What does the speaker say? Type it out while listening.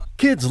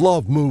Kids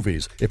love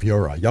movies. If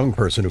you're a young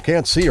person who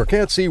can't see or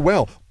can't see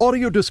well,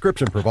 audio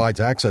description provides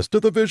access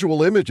to the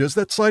visual images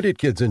that sighted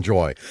kids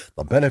enjoy.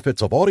 The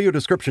benefits of audio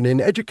description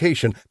in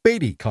education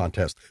Beatty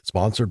contest,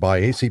 sponsored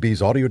by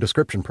ACB's Audio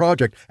Description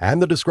Project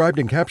and the Described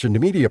and Captioned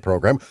Media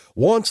Program,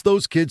 wants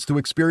those kids to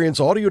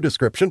experience audio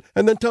description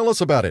and then tell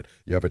us about it.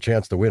 You have a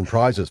chance to win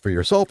prizes for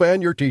yourself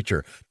and your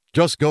teacher.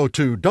 Just go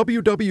to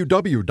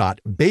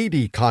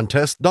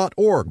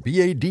www.beattycontest.org,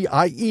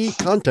 B-A-D-I-E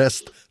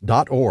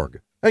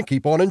contest.org, and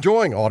keep on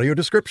enjoying audio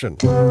description.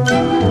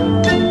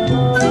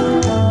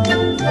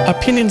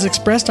 Opinions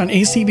expressed on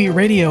ACB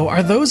Radio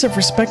are those of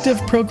respective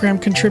program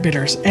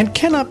contributors and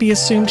cannot be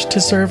assumed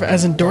to serve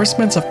as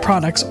endorsements of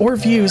products or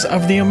views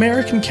of the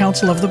American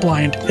Council of the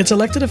Blind, its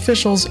elected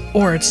officials,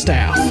 or its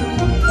staff.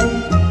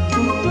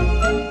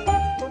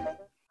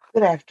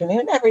 Good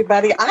afternoon,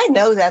 everybody. I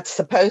know that's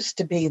supposed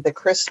to be the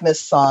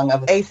Christmas song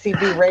of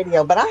ACB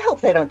Radio, but I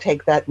hope they don't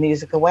take that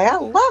music away. I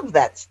love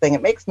that thing.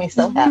 It makes me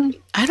so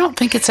happy. I don't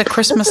think it's a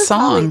Christmas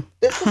song.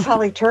 This is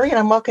Holly Turry, and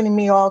I'm welcoming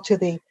you all to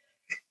the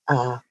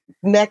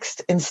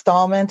next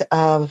installment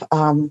of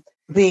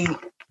the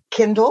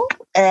Kindle,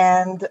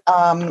 and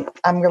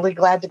I'm really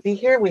glad to be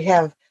here.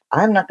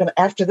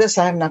 After this,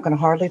 I'm not going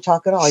to hardly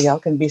talk at all. Y'all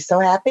can be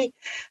so happy.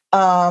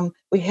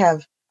 We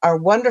have our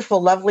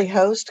wonderful, lovely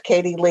host,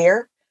 Katie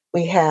Lear.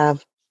 We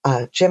have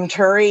Jim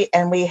Turry,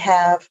 and we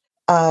have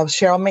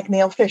Cheryl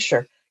McNeil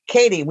Fisher.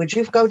 Katie, would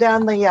you go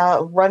down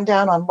the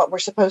rundown on what we're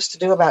supposed to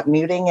do about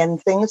muting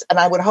and things? And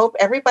I would hope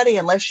everybody,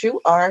 unless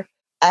you are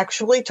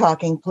actually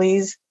talking,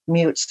 please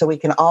mute so we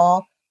can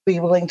all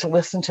be willing to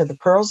listen to the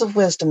pearls of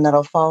wisdom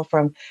that'll fall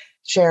from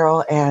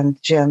Cheryl and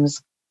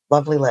Jim's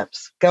lovely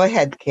lips. Go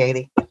ahead,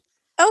 Katie.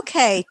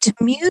 Okay, to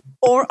mute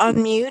or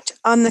unmute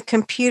on the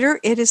computer,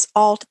 it is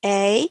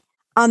Alt-A.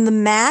 On the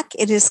Mac,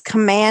 it is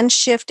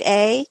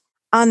Command-Shift-A.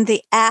 On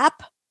the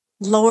app,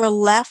 lower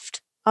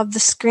left of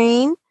the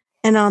screen.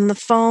 And on the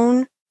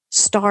phone,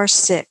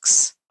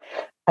 *6.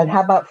 And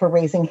how about for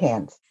raising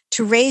hands?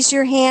 To raise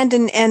your hand,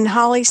 and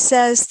Holly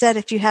says that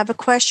if you have a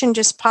question,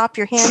 just pop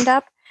your hand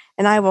up,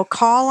 and I will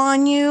call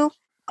on you.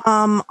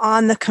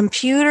 On the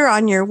computer,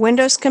 on your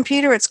Windows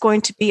computer, it's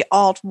going to be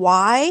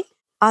Alt-Y.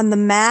 On the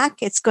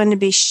Mac, it's going to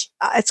be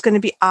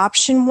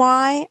Option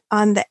Y.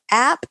 On the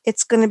app,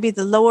 it's going to be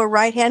the lower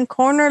right-hand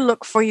corner.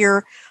 Look for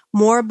your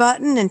More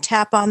button and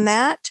tap on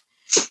that.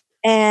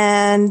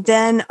 And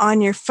then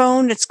on your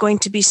phone, it's going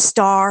to be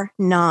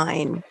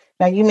 *9.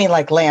 Now, you mean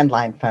like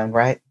landline phone,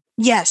 right?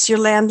 Yes, your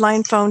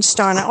landline phone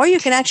 *9. Or you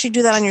can actually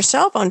do that on your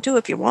cell phone, too,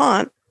 if you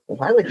want.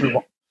 Why would you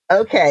want?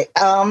 Okay.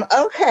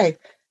 Okay.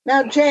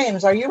 Now,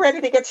 James, are you ready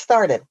to get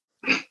started?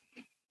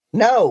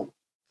 No.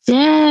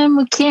 Jim,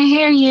 we can't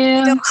hear you.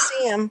 I don't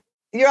see him.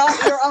 You're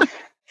off.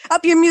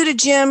 Up, you're muted,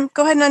 Jim.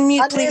 Go ahead and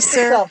unmute, please,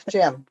 sir. Yourself,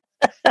 Jim.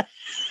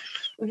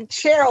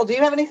 Cheryl, do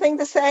you have anything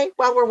to say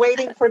while we're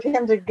waiting for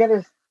him to get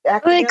his acronym?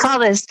 What do they call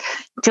this?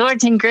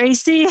 George and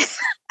Gracie?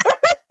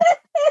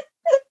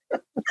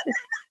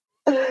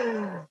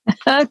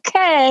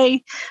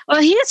 Okay.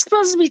 Well, he is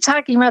supposed to be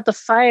talking about the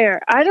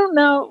fire. I don't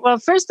know. Well,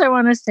 first I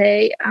want to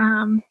say,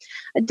 I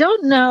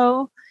don't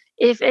know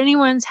if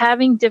anyone's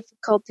having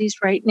difficulties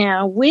right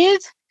now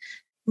with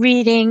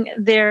reading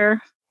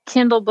their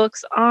Kindle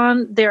books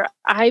on their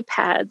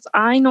iPads.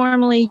 I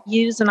normally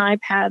use an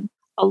iPad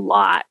a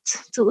lot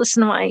to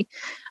listen to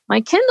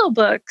my Kindle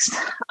books.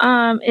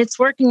 It's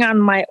working on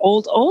my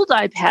old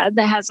iPad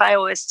that has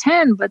iOS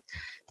 10, but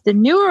the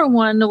newer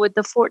one with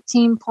the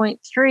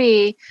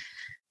 14.3,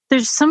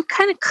 there's some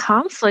kind of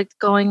conflict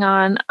going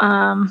on.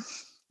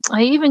 I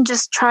even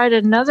just tried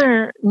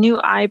another new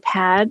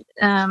iPad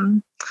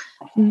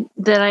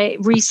that I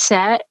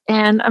reset,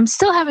 and I'm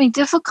still having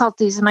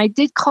difficulties. And I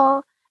did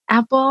call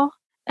Apple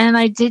and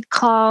I did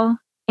call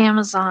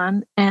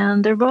Amazon,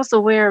 and they're both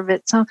aware of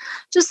it. So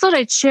just thought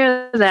I'd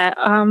share that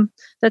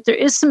there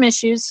is some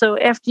issues. So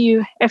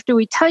after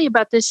we tell you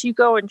about this, you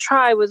go and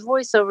try with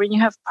VoiceOver and you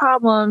have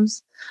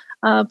problems.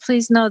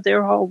 Please know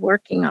they're all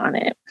working on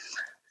it.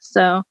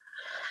 So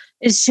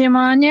is Jim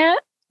on yet?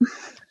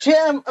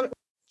 Jim, okay.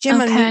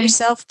 Unmute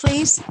yourself,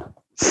 please.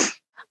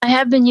 I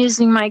have been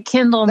using my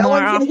Kindle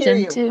more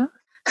often too.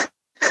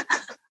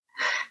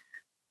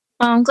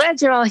 Well, I'm glad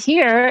you're all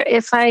here.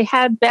 If I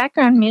had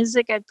background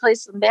music, I'd play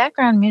some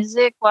background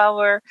music while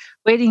we're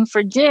waiting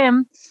for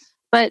Jim.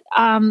 But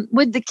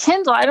with the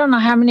Kindle, I don't know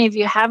how many of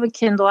you have a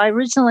Kindle. I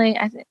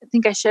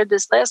think I shared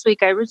this last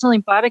week. I originally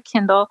bought a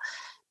Kindle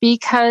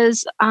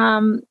because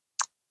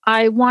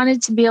I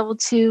wanted to be able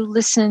to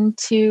listen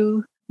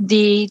to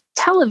the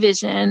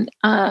television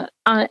and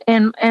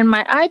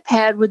my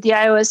iPad with the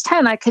iOS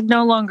 10. I could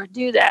no longer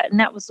do that. And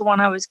that was the one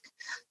I was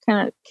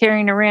kind of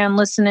carrying around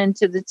listening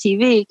to the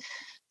TV.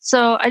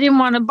 So I didn't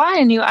want to buy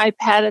a new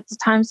iPad at the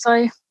time. So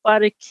I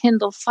bought a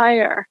Kindle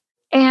Fire.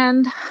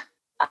 And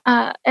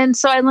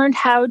so I learned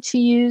how to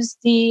use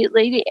the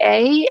Lady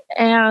A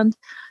and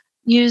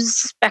use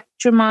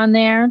Spectrum on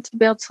there to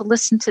be able to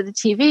listen to the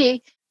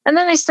TV. And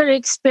then I started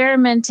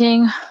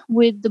experimenting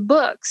with the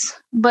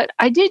books, but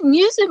I didn't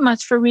use it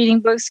much for reading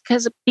books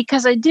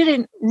because I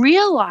didn't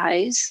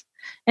realize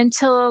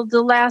until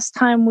the last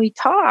time we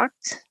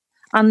talked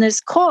on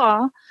this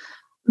call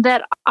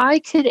that I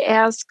could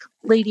ask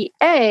Lady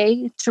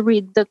A to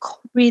read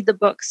the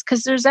books,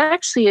 because there's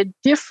actually a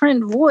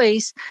different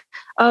voice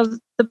of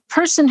the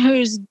person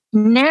who's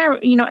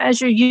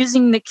as you're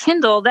using the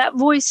Kindle. That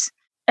voice,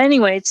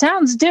 anyway, it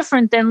sounds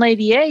different than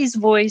Lady A's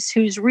voice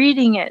who's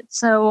reading it.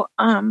 So,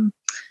 and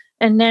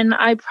then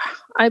I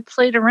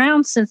played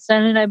around since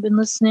then, and I've been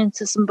listening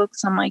to some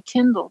books on my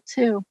Kindle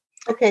too.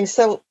 Okay,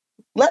 so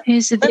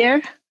is it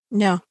there?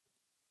 No.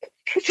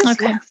 It's just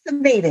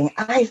fascinating.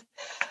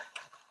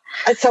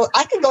 So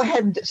I can go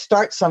ahead and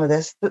start some of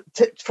this.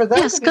 For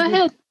those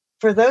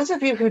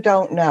of you who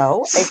don't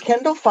know, a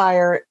Kindle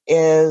Fire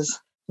is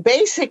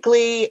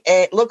basically,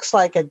 it looks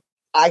like an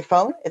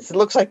iPhone. It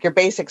looks like your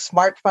basic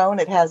smartphone.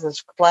 It has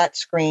this flat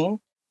screen,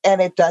 and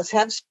it does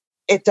have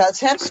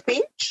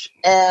speech,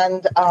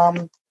 and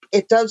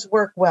it does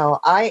work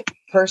well. I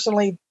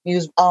personally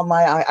use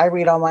I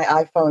read all my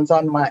iPhones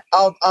on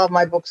all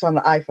my books on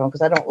the iPhone,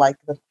 because I don't like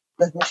the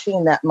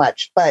machine that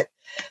much. But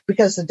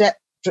because it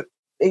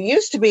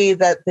used to be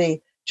that the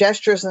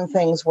gestures and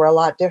things were a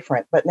lot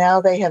different, but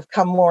now they have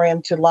come more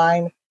into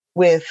line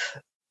with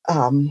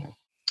the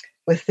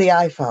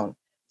iPhone.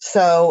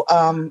 So,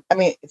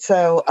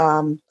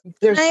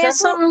 there's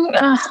something,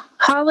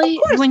 Holly,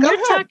 when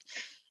you're talking,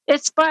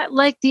 it's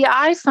like the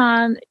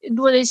iPhone.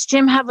 Does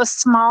Jim have a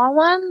small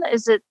one?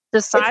 Is it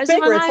the size of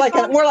an iPhone?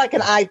 It's more like an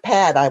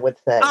iPad, I would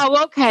say.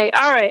 Oh, okay.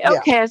 All right.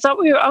 Okay. Yeah. I thought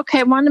we were okay.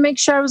 I wanted to make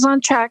sure I was on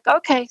track.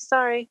 Okay.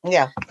 Sorry.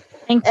 Yeah.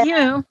 Thank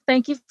you.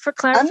 Thank you for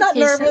clarification. I'm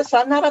not nervous.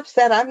 I'm not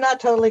upset. I'm not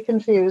totally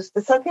confused.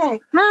 It's okay.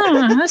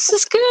 This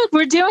is good.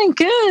 We're doing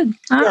good.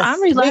 Yes,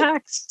 I'm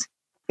relaxed.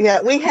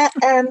 We have,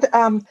 and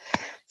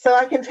so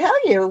I can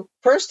tell you,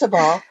 first of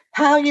all,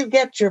 how you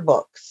get your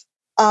books.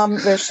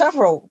 There's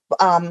several.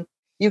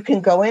 You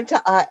can go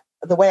into,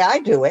 the way I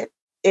do it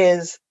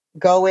is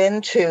go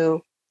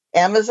into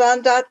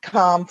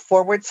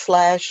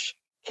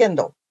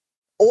Amazon.com/Kindle.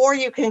 Or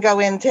you can go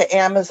into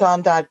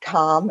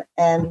Amazon.com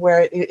and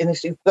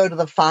you go to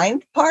the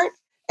find part,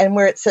 and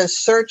where it says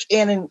search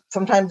in, and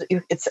sometimes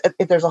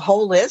there's a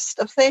whole list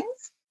of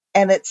things,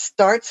 and it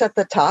starts at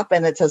the top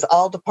and it says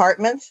all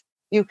departments.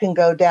 You can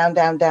go down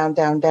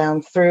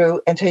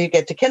through until you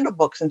get to Kindle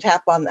books and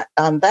tap on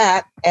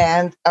that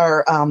and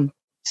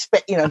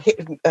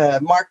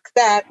mark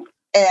that,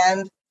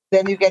 and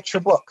then you get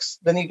your books.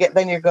 Then you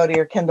go to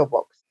your Kindle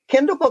books.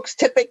 Kindle books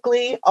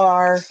typically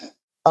are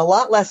a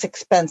lot less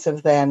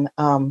expensive than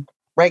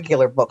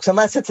regular books,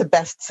 unless it's a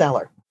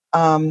bestseller.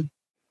 And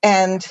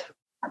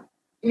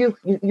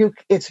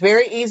it's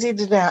very easy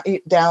to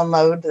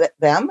download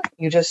them.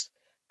 You just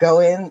go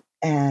in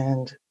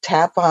and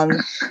tap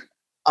on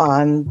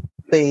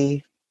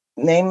the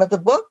name of the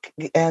book,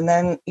 and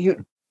then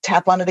you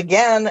tap on it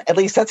again. At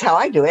least that's how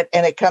I do it.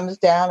 And it comes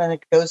down and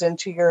it goes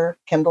into your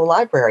Kindle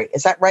library.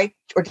 Is that right?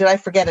 Or did I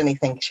forget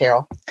anything,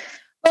 Cheryl?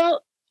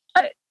 Well,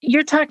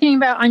 you're talking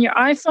about on your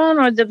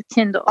iPhone or the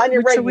Kindle? On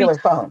your regular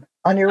phone.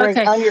 On your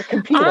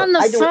computer. On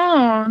the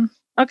phone.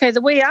 Okay,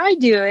 the way I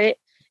do it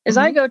is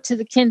I go to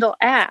the Kindle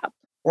app.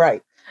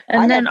 Right.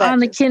 And then on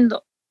the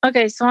Kindle.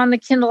 Okay, so on the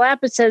Kindle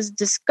app it says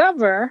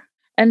Discover,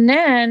 and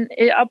then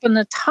up on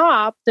the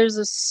top there's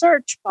a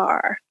search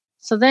bar.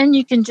 So then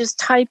you can just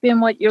type in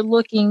what you're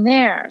looking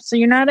there. So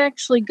you're not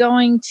actually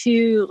going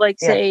to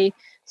say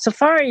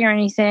Safari or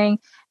anything.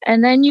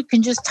 And then you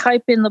can just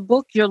type in the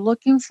book you're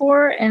looking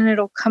for and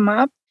it'll come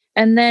up.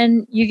 And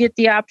then you get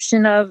the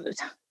option to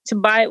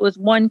buy it with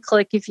one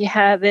click if you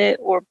have it,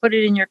 or put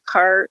it in your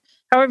cart,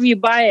 however you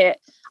buy it.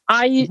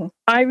 I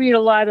read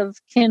a lot of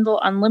Kindle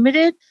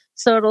Unlimited,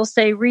 so it'll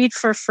say read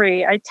for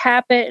free. I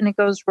tap it and it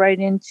goes right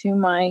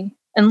into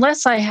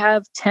unless I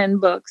have 10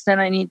 books, then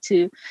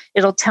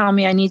it'll tell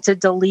me I need to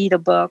delete a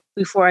book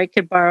before I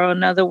could borrow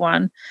another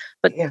one.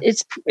 But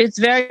it's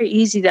very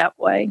easy that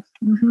way.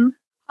 Mm-hmm.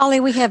 Holly,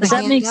 we have a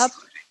hand up.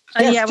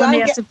 Yes, let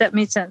me ask if that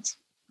made sense.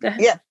 Go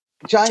ahead. Yeah.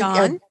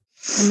 John,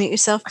 unmute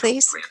yourself,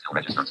 please.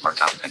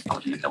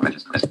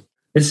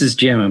 This is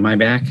Jim. Am I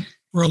back?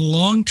 For a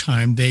long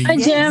time, they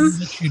let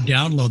you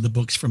download the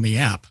books from the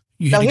app.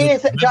 John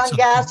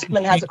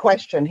Gassman has a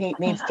question. He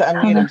needs to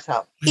unmute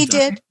himself. He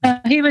did.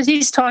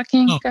 He's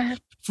talking. Go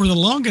ahead. For the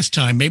longest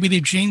time, maybe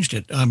they've changed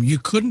it. You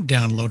couldn't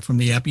download from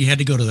the app. You had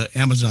to go to the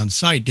Amazon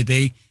site. Did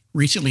they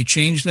recently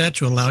change that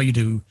to allow you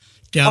to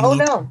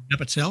download the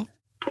app itself?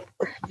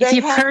 If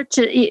you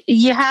purchase,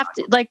 you have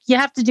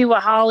to do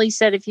what Holly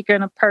said. If you're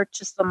going to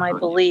purchase them, I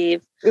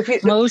believe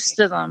most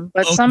of them,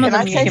 but some of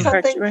them you can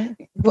purchase. Right?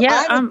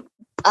 Yeah,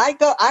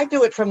 I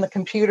do it from the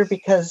computer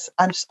because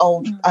I'm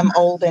old. I'm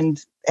old and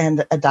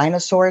a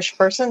dinosaurish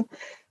person.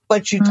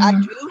 But I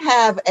do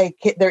have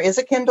there is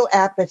a Kindle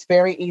app that's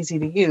very easy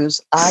to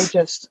use. I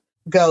just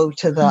go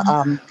to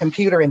the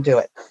computer and do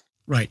it.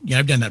 Right. Yeah,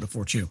 I've done that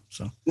before too.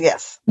 So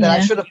yes, I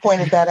should have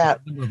pointed that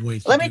out.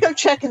 Let me go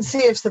check and see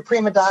if the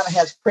prima donna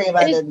has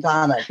prima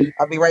donna.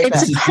 I'll be right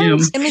back. Tim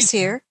is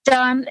here.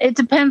 John, it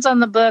depends on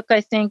the book, I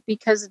think,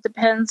 because it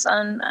depends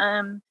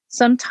on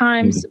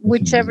Sometimes,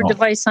 whichever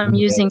device I'm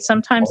using,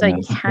 sometimes I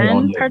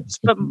can purchase,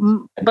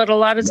 but a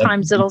lot of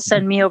times it'll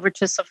send me over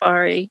to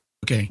Safari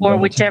or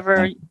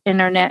whichever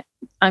internet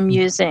I'm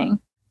using.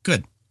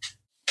 Good.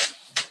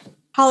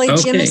 Holly,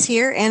 Jim is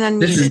here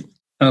and unmuted.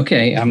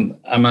 Okay. Am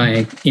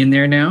I in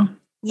there now?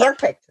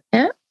 Perfect.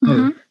 Yeah.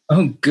 Mm-hmm.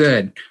 Oh,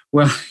 good.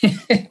 Well,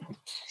 I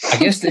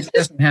guess this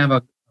doesn't have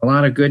a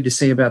lot of good to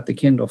say about the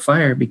Kindle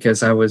Fire,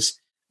 because I was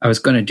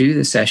going to do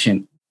the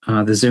session,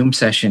 the Zoom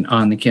session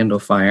on the Kindle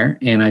Fire,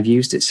 and I've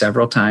used it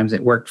several times.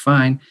 It worked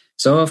fine.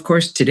 So, of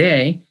course,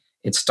 today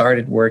it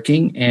started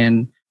working,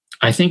 and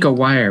I think a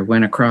wire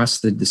went across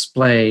the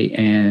display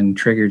and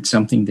triggered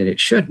something that it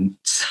shouldn't.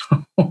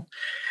 So,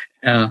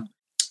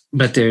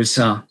 but there's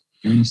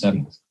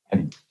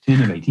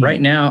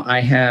right now I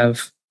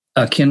have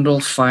a Kindle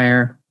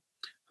Fire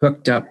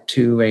hooked up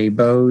to a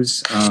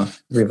Bose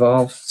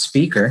Revolve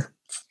speaker,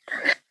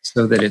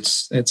 so that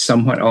it's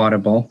somewhat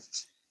audible,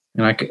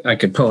 and I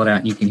could pull it out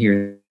and you can hear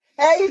it.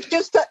 Hey,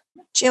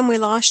 Jim, we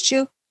lost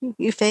you.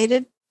 You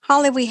faded.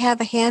 Holly, we have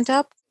a hand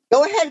up.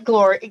 Go ahead,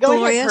 Gloria.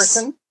 Go ahead,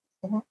 person.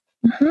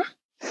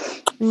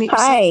 Mm-hmm.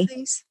 Hi.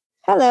 Please.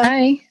 Hello.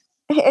 Hi.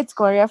 It's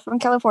Gloria from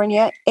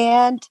California.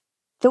 And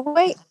the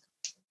way,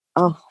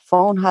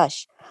 phone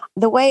hush.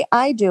 The way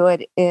I do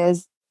it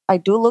is I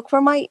do look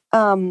for my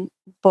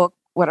book,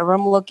 whatever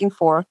I'm looking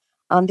for,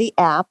 on the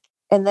app.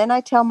 And then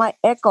I tell my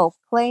Echo,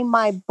 play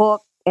my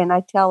book, and I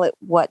tell it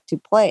what to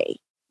play.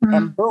 Mm-hmm.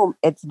 And boom,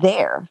 it's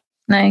there.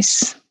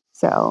 Nice.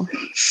 So.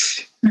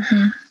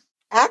 Mm-hmm.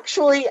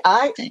 Actually,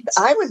 I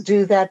would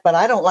do that, but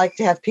I don't like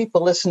to have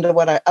people listen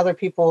to other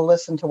people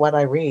listen to what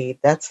I read.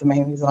 That's the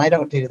main reason I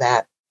don't do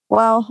that.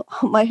 Well,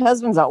 my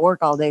husband's at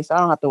work all day, so I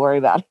don't have to worry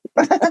about it.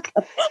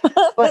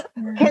 But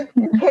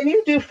can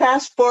you do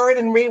fast forward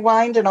and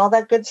rewind and all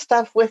that good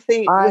stuff with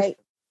the?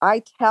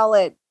 I tell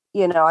it,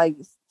 I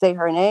say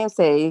her name,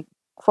 say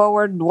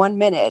forward 1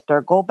 minute,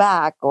 or go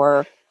back,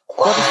 or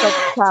go to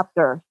second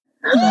chapter.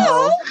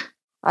 So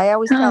I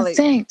always tell it.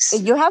 Thanks.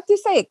 You have to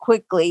say it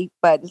quickly,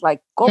 but it's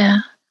like go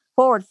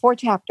forward 4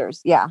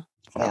 chapters. Yeah.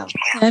 Yeah.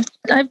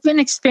 I've been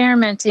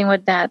experimenting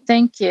with that.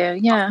 Thank you.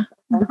 Yeah.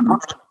 Mm-hmm.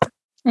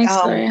 Thanks,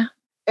 Gloria.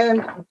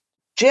 And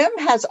Jim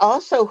has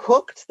also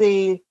hooked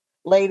the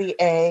Lady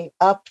A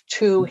up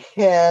to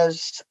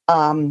his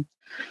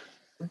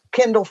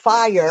Kindle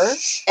Fire,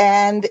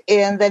 and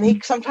then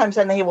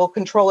he will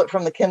control it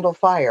from the Kindle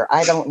Fire.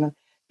 I don't know,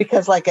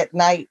 because like at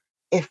night,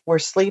 if we're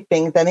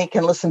sleeping, then he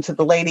can listen to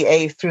the Lady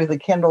A through the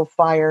Kindle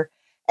Fire,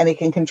 and he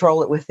can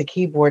control it with the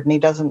keyboard, and he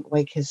doesn't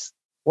wake his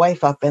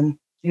wife up, and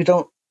you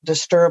don't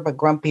disturb a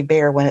grumpy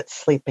bear when it's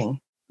sleeping.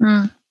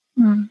 So,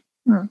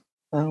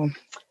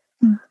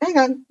 hang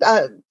on.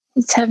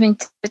 It's having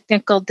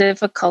technical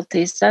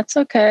difficulties. That's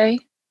okay.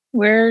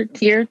 We're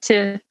here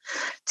to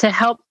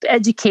help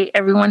educate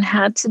everyone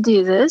how to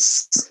do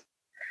this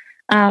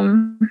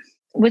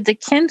with the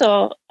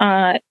Kindle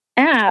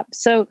app.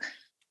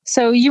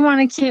 So you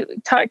want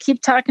to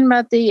keep talking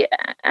about the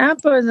app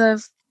or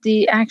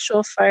the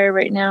actual Fire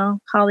right now,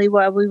 Holly,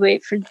 while we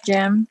wait for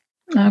Jim?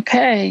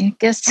 Okay,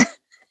 guess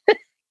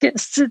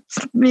it's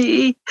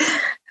me.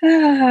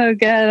 Oh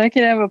God, I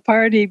can have a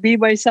party, be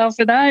myself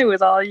and I,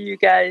 with all you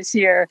guys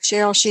here.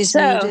 Cheryl, she's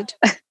muted.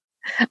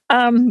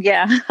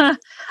 Yeah.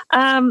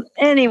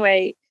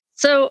 Anyway,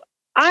 so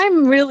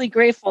I'm really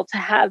grateful to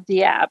have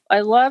the app.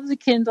 I love the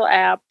Kindle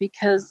app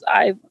because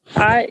I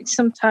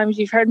sometimes,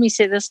 you've heard me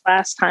say this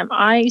last time,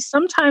 I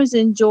sometimes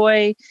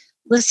enjoy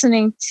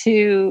listening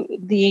to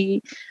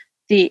the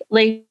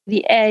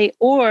Lady A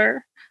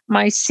or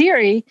my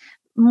Siri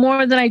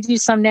more than I do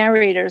some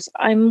narrators.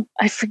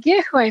 I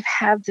forget who I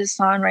have this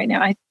on right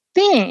now. I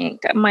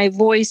think my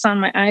voice on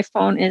my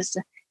iPhone is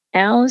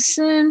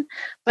Allison,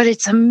 but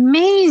it's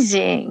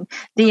amazing,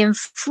 the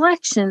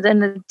inflections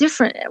and the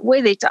different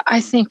way they talk.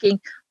 I'm thinking,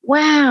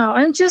 wow,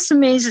 I'm just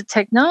amazed at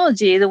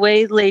technology, the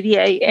way Lady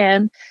A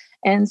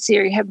and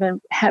Siri have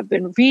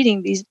been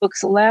reading these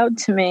books aloud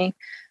to me.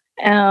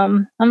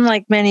 I'm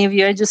like many of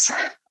you,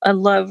 I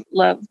love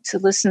to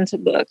listen to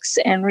books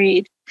and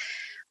read.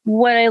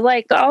 What I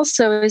like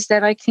also is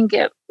that I can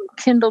get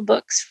Kindle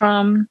books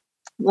from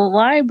the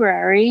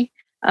library.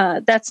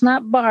 That's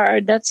not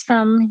Bard. That's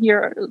from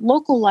your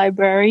local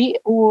library.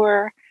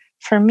 Or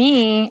for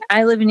me,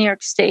 I live in New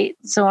York State,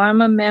 so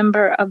I'm a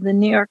member of the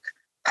New York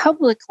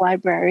Public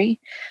Library,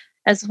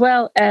 as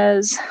well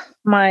as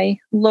my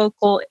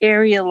local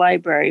area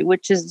library,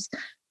 which is,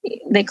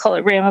 they call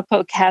it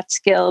Ramapo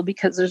Catskill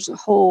because there's a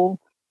whole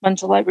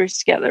bunch of libraries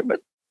together.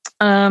 But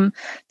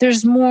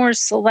there's more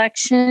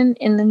selection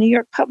in the New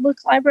York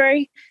Public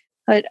Library,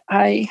 but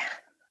I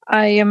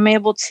am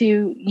able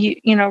to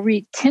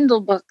read Kindle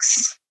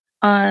books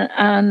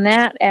on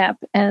that app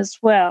as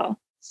well.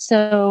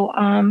 So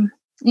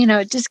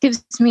it just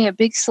gives me a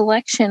big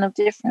selection of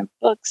different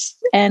books.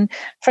 And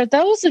for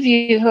those of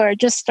you who are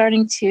just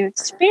starting to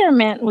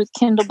experiment with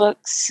Kindle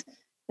books,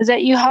 is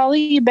that you,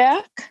 Holly? You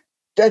back?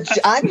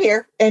 I'm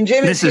here, and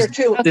Jim is here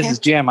too. This is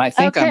Jim. I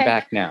think I'm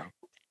back now.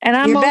 And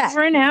I'm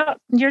over and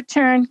out. Your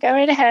turn. Go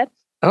right ahead.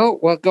 Oh,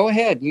 well, go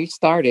ahead. You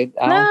started.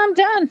 No, I'm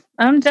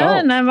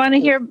done. I want to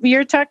hear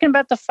you're talking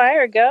about the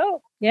fire.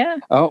 Go. Yeah.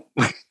 Oh.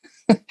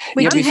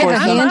 We do have a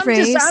hand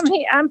raised.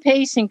 I'm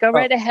pacing. Go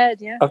right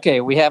ahead. Yeah.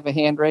 Okay, we have a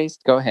hand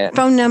raised. Go ahead.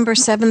 Phone number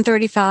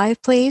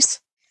 735, please.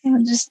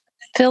 I'll just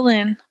fill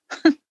in.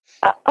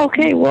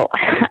 Okay, well,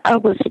 I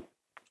was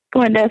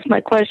going to ask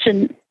my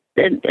question,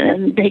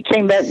 and he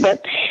came back,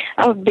 but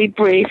I'll be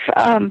brief.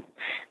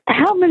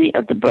 How many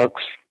of the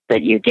books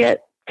that you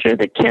get through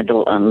the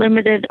Kindle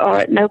Unlimited are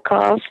at no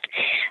cost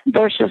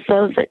versus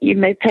those that you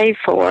may pay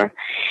for?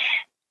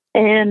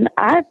 And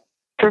I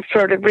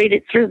prefer to read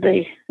it through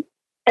the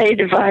A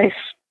device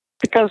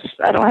because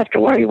I don't have to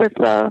worry with,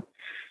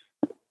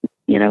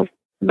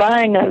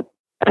 buying a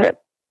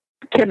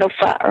Kindle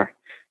Fire.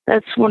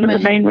 That's one of the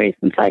main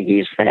reasons I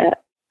use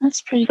that.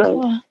 That's pretty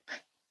cool.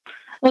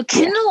 Well,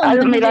 Kindle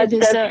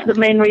Unlimited that's the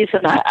main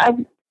reason. I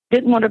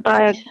didn't want to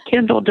buy a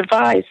Kindle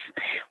device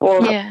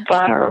or a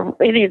Fire or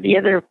any of the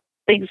other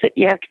things that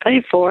you have to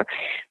pay for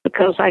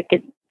because I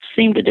could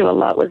seem to do a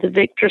lot with the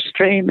Victor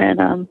Stream and,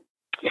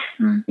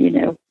 and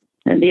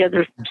the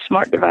other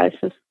smart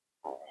devices.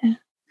 Yeah.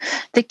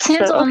 The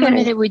Kindle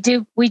Unlimited,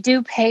 we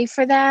do pay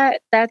for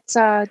that. That's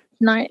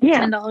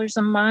 $10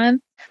 a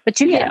month, but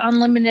you get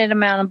unlimited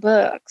amount of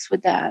books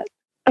with that.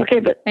 Okay,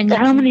 but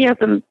how many of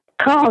them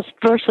cost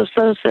versus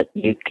those that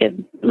you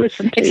can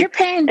listen to? If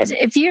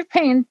you're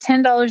paying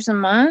 $10 a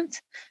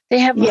month, they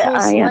have a whole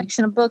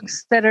selection of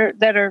books that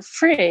are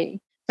free.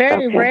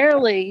 Very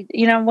rarely,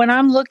 when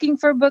I'm looking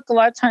for a book, a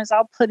lot of times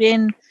I'll put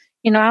in,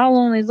 I'll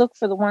only look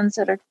for the ones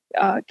that are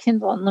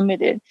Kindle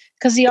Unlimited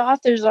because the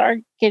authors are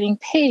getting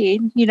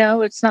paid.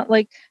 It's not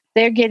like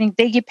they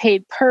get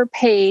paid per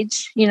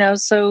page.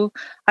 So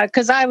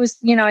because I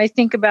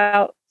think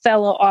about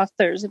fellow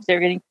authors if they're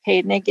getting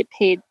paid, and they get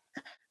paid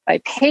by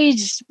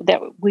page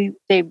that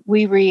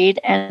we read,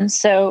 and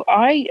so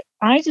I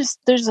just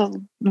there's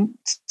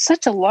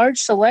such a large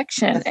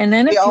selection, and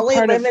then the only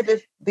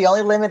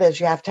limit is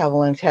you have to have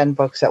only 10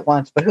 books at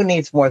once. But who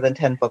needs more than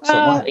 10 books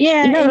at once?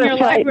 Yeah, in your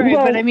library.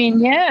 Well, but I mean,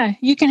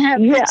 you can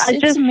have. Yeah,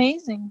 it's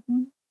amazing.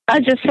 I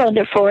just signed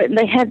up for it, and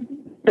they had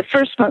the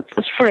first month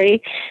was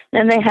free,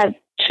 then they had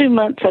 2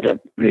 months at a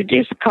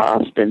reduced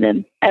cost, and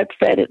then after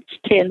that it's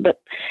 10.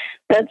 But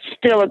that's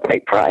still a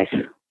great price.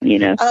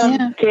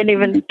 Can't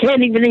even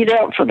eat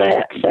out for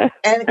that. So.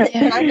 And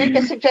can I make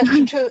a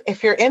suggestion too?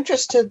 If you're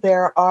interested,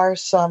 there are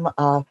some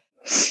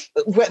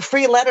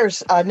free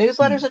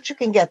newsletters that you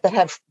can get that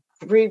have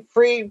free.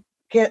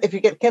 If you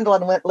get Kindle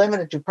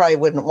Unlimited, you probably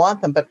wouldn't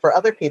want them, but for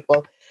other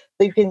people,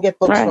 you can get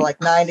books for like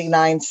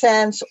 99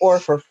 cents or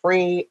for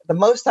free. The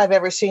most I've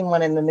ever seen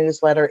one in the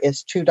newsletter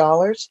is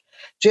 $2.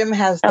 Jim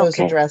has those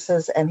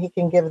addresses, and he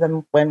can give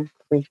them when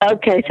we.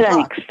 Okay,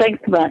 thanks.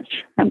 Thanks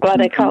much. I'm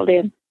glad I called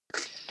in.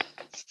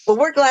 Well,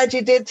 we're glad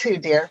you did too,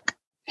 dear.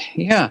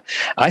 Yeah,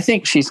 I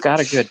think she's got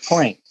a good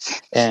point.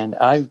 And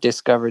I've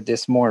discovered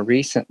this more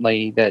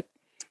recently that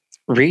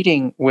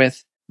reading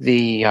with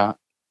the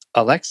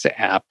Alexa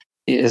app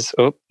is,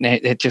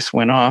 it just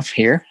went off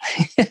here.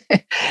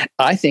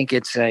 I think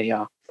it's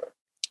a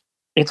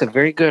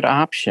very good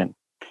option.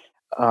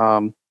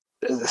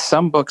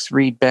 Some books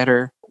read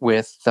better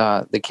with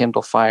the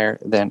Kindle Fire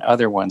than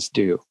other ones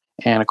do.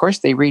 And of course,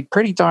 they read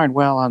pretty darn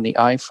well on the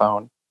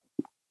iPhone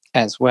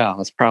as well,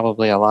 as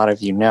probably a lot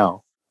of you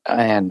know.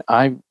 And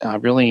I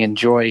really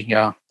enjoy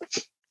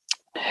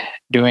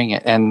doing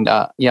it. And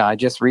I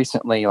just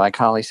recently, like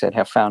Holly said,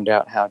 have found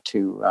out how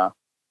to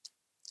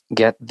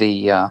get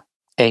the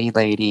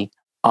A-Lady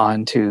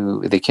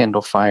onto the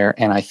Kindle Fire.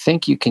 And I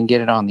think you can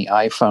get it on the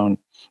iPhone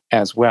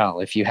as well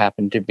if you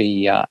happen to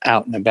be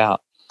out and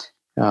about.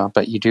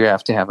 But you do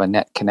have to have a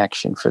net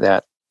connection for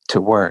that to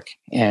work.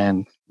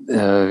 And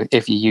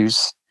if you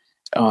use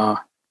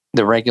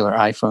the regular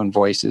iPhone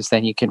voices,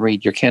 then you can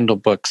read your Kindle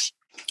books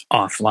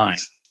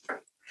offline.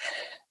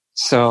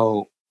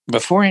 So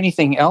before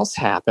anything else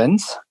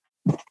happens,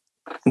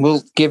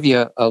 we'll give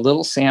you a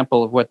little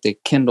sample of what the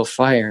Kindle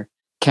Fire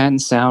can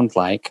sound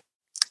like.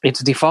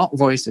 Its default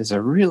voice is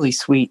a really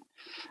sweet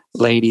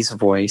lady's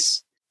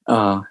voice,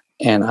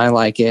 and I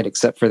like it,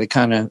 except for the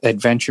kind of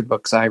adventure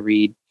books I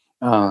read.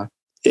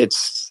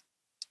 It's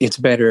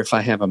better if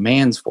I have a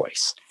man's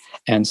voice.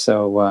 And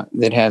so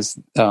it has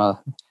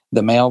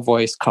the male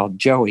voice called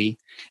Joey.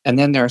 And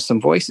then there are some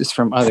voices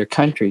from other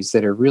countries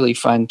that are really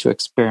fun to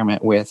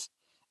experiment with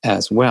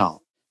as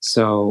well.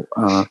 So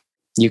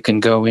you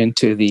can go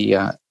into the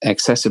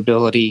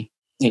accessibility.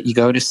 You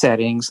go to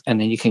settings,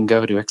 and then you can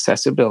go to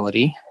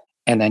accessibility.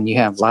 And then you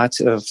have lots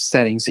of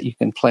settings that you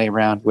can play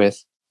around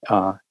with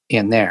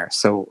in there.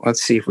 So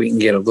let's see if we can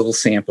get a little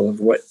sample of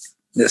what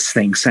this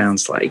thing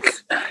sounds like.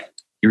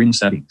 You're in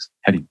settings,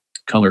 heading,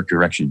 color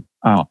correction,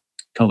 off,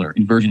 color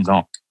inversion is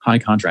off, high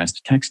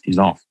contrast text is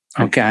off.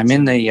 Okay, I'm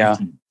in the,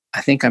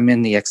 I think I'm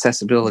in the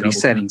accessibility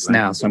settings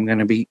now. So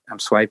I'm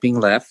swiping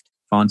left.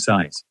 Font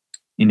size.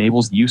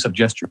 Enables the use of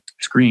gesture.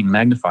 Screen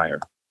magnifier.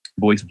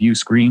 Voice view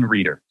screen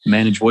reader.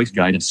 Manage voice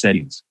guidance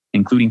settings,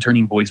 including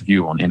turning voice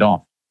view on and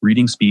off.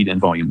 Reading speed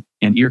and volume.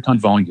 And ear con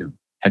volume.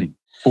 Heading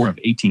 4 of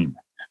 18.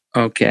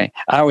 Okay.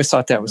 I always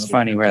thought that was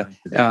funny where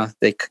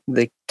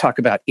they talk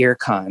about ear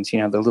cons,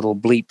 the little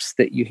bleeps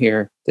that you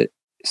hear that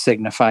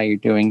signify you're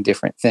doing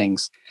different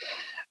things.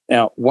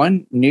 Now,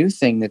 one new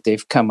thing that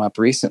they've come up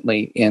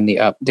recently in the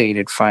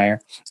updated Fire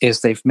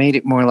is they've made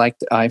it more like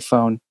the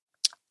iPhone,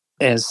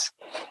 as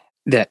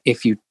that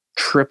if you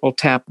triple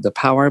tap the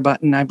power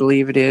button, I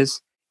believe it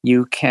is,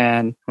 you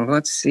can,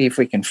 let's see if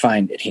we can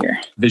find it here.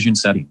 Vision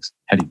settings,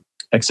 heading,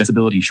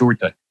 accessibility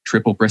shortcut,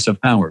 triple press of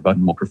power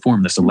button will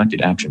perform the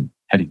selected action,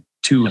 heading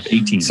 2 of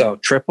 18. So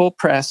triple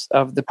press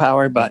of the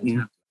power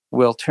button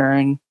will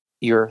turn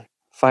your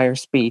Fire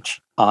Speech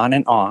on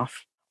and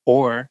off,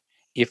 or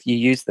if you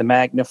use the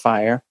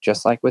magnifier,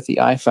 just like with the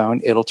iPhone,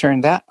 it'll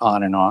turn that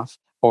on and off.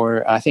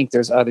 Or I think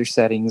there's other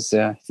settings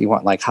if you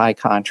want like high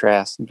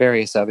contrast and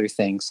various other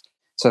things.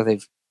 So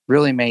they've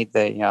really made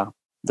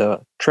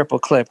the triple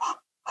clip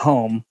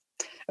home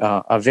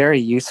a very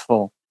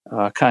useful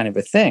kind of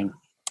a thing.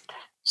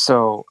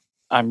 So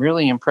I'm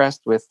really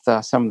impressed with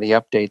some of the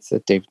updates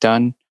that they've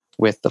done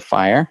with the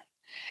Fire.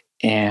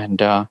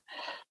 And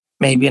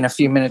maybe in a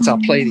few minutes I'll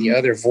play the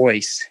other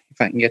voice if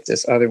I can get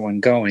this other one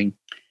going.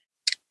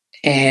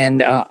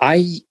 And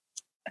I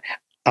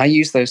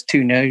use those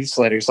two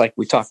newsletters like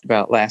we talked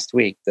about last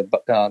week, the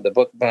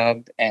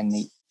BookBub and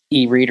the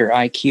e-reader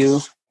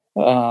IQ.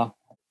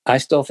 I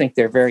still think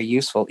they're very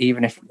useful,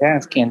 even if you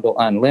have Kindle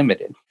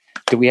Unlimited.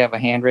 Do we have a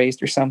hand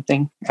raised or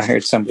something? I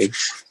heard somebody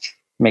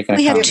making a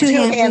comment. We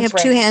have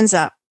two hands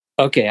up.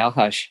 Okay, I'll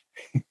hush.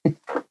 Do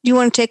you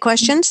want to take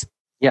questions?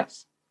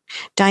 Yes.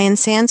 Diane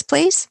Sands,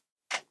 please.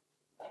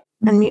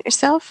 Unmute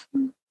yourself.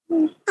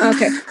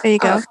 Okay. There you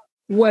go.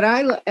 What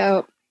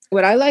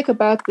I like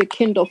about the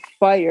Kindle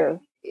Fire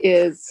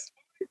is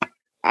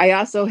I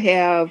also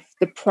have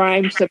the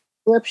Prime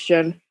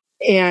subscription,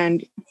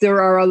 and there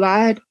are a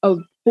lot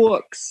of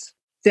books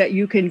that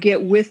you can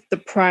get with the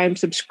Prime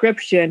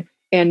subscription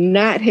and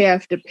not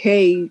have to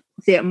pay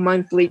that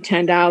monthly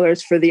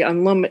 $10 for the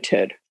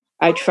unlimited.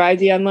 I tried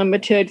the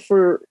unlimited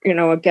for,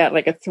 I got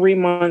like a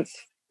 3-month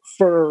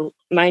for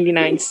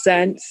 99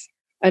 cents.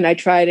 And I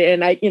tried it,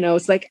 and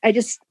it's like I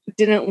just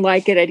didn't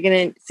like it. I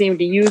didn't seem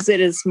to use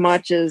it as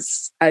much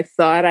as I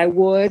thought I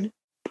would.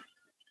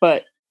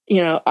 But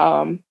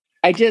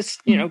I just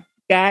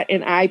got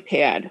an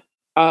iPad.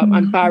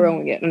 I'm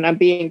borrowing it, and I'm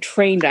being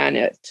trained on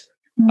it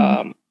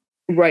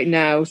right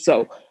now.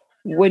 So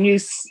when you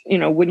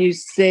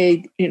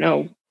say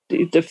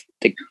the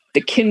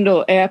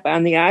Kindle app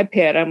on the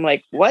iPad, I'm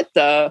like, what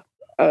the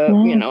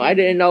I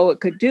didn't know it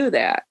could do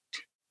that.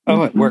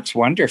 Oh, it works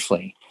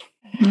wonderfully.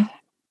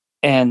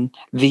 And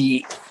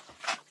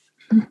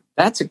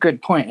that's a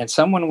good point. And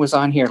someone was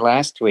on here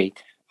last week.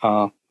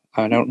 I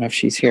don't know if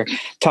she's here,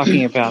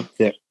 talking about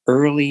the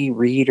early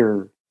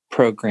reader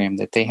program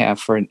that they have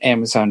for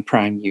Amazon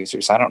Prime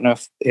users. I don't know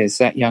is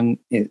that young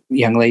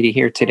lady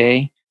here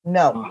today?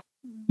 No,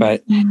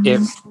 but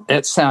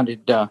it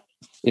sounded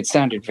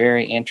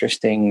very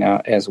interesting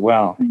as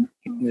well.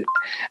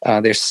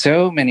 There's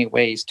so many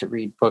ways to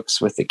read books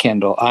with the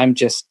Kindle.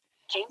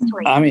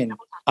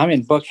 I'm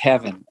in book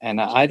heaven, and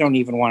I don't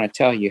even want to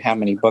tell you how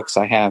many books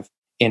I have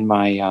in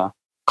my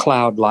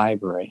cloud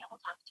library.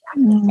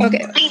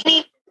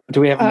 Okay.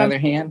 Do we have another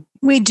hand?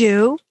 We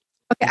do.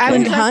 Okay,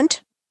 Linda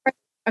Hunt.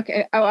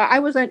 Okay, I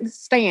was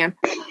understand.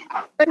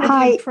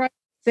 Hi.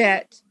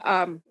 That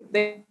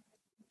the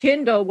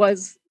Kindle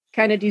was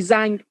kind of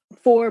designed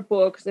for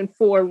books and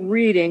for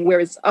reading,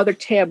 whereas other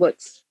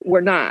tablets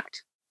were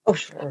not. Oh,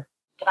 sure.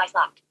 Device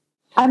locked.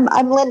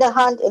 I'm Linda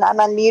Hunt, and I'm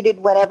unmuted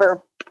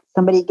whenever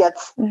somebody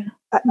gets.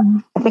 I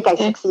think I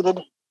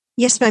succeeded.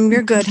 Yes, ma'am.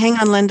 You're good. Hang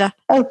on, Linda.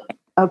 Oh,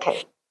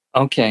 okay.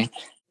 Okay.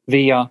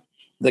 The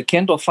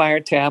Kindle Fire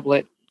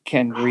tablet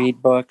can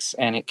read books,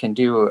 and it can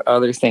do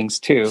other things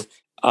too.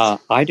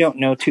 I don't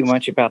know too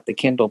much about the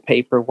Kindle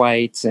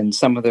Paperwhites and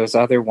some of those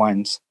other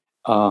ones.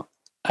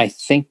 I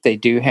think they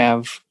do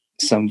have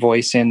some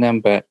voice in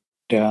them, but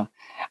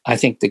I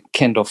think the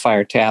Kindle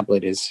Fire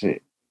tablet is,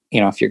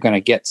 if you're going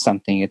to get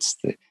something,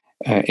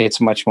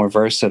 it's much more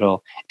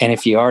versatile. And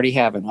if you already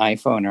have an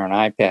iPhone or an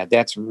iPad,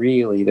 that's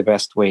really the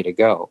best way to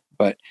go.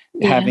 But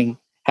having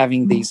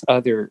these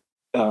other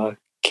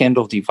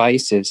Kindle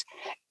devices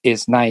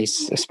is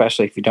nice,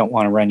 especially if you don't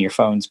want to run your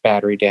phone's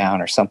battery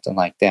down or something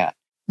like that.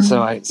 Mm-hmm.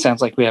 So it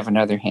sounds like we have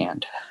another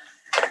hand.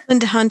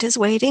 Linda Hunt is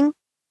waiting.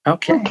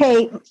 Okay.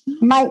 Okay.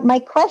 My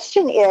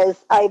question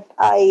is, I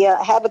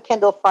have a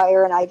Kindle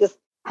Fire, and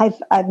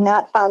I've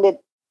not found it.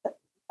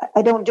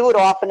 I don't do it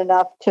often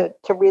enough to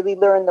really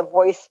learn the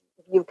voice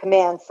view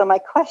command. So my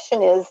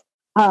question is,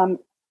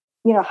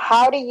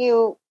 how do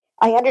you?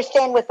 I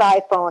understand with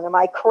iPhone. Am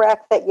I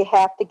correct that you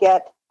have to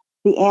get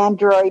the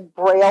Android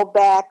Braille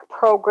back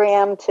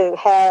program to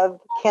have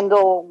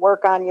Kindle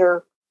work on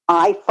your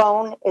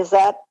iPhone? Is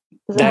that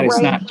that is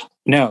right? not?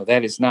 No,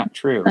 that is not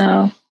true.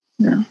 Oh,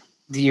 no.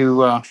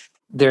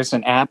 There's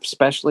an app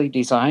specially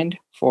designed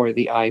for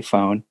the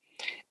iPhone.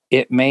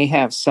 It may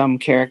have some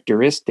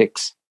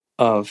characteristics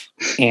of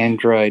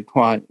Android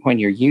when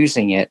you're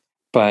using it,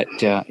 but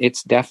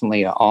it's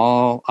definitely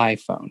all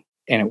iPhone.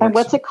 And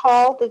what's it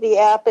called? The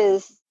app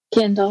is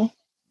Kindle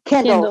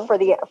for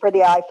the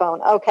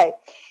iPhone. Okay.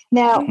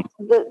 Now,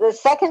 the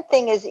second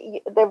thing is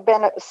there have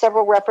been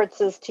several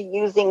references to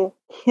using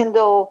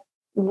Kindle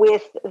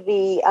with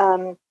the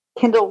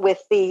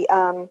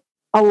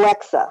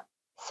Alexa.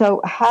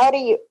 So how do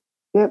you?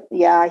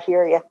 Yeah, I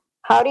hear you.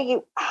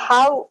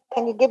 How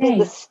can you give me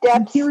the steps?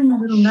 I'm feeling a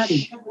little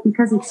nutty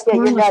because it's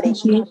Squirrel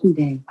Appreciation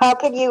Day. How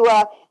do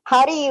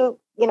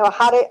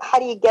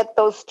you get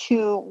those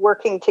two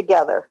working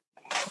together?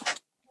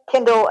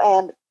 Kindle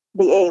and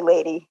the A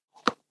lady.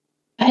 Go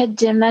ahead,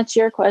 Jim. That's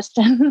your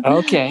question.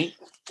 Okay.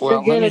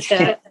 Well, You're good at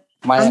that.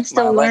 I'm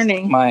still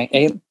learning. My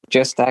A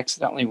just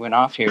accidentally went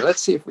off here.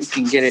 Let's see if we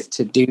can get it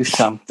to do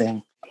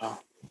something.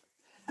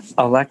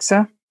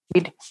 Alexa,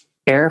 read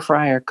Air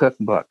Fryer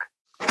Cookbook.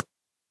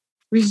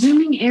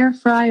 Resuming Air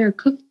Fryer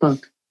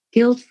Cookbook.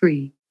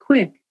 Guilt-free,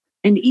 quick,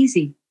 and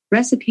easy.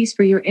 Recipes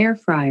for your air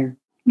fryer.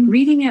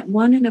 Reading at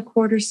 1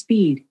 1/4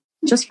 speed.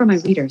 Just for my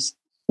readers.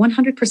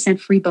 100%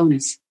 free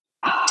bonus.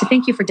 To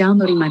thank you for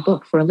downloading my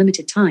book for a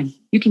limited time,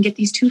 you can get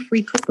these 2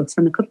 free cookbooks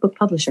from the cookbook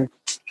publisher.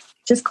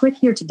 Just click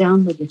here to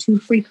download the 2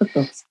 free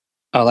cookbooks.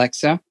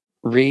 Alexa,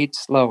 read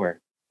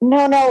slower.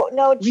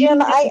 No,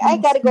 Jim, I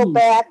got to go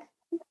back.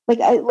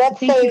 Let's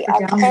say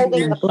I'm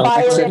holding the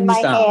fire in my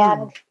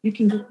hand. You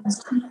can get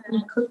these 2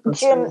 free cookbooks.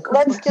 Jim,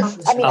 Alexa.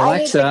 I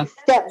need to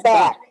step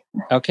back.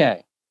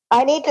 Okay.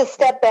 I need to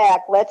step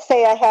back. Let's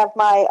say I have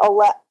my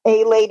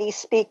A-Lady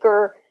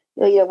speaker,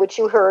 which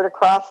you heard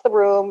across the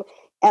room,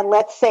 and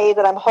let's say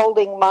that I'm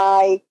holding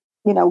my,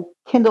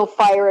 Kindle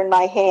Fire in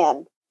my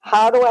hand.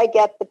 How do I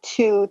get the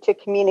two to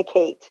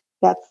communicate?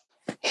 That's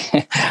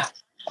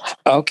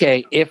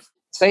okay. If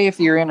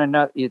you're in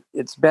another,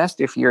 it's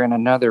best if you're in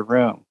another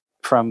room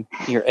from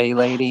your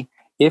A-Lady.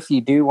 If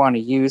you do want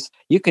to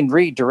you can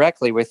read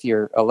directly with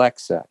your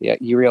Alexa. Yeah,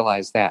 you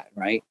realize that,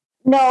 right?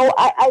 No,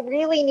 I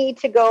really need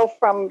to go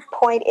from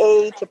point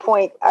A to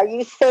point. Are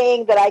you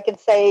saying that I can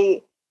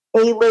say,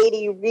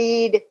 A-Lady,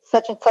 read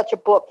such and such a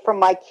book from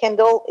my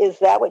Kindle? Is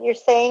that what you're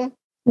saying?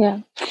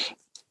 Yeah.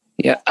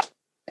 Yeah.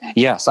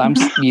 Yes,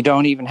 you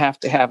don't even have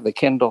to have the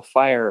Kindle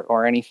Fire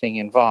or anything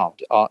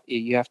involved.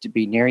 You have to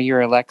be near your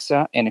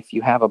Alexa, and if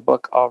you have a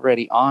book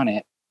already on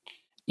it,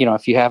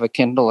 if you have a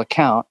Kindle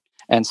account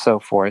and so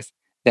forth,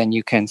 then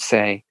you can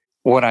say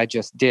what I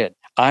just did.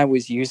 I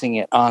was using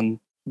it on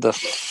the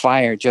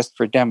Fire just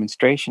for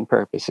demonstration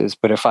purposes,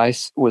 but if I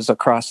was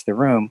across the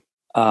room,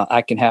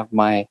 I can have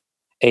my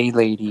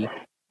A-Lady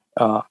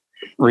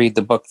read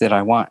the book that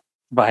I want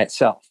by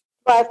itself.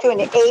 Do I have to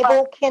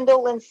enable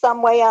Kindle in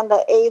some way on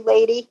the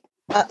A-Lady?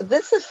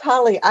 This is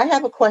Holly. I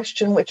have a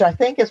question, which I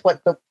think is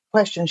what the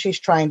question she's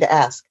trying to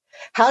ask.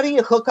 How do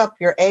you hook up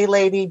your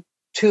A-Lady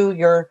to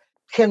your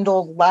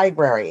Kindle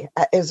library?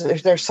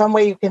 Is there some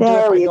way you can do it?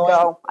 There you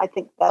go. I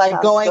think that's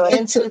by going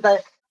into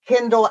the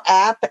Kindle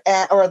app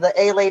or the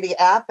A-Lady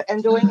app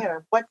and doing it,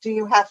 or what do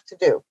you have to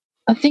do?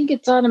 I think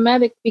it's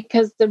automatic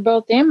because they're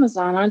both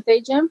Amazon, aren't they,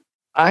 Jim?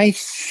 I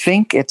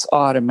think it's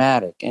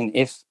automatic, and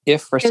if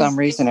for some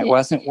reason it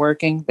wasn't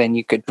working, then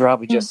you could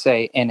probably just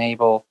say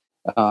enable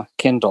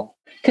Kindle.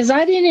 Because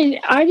I didn't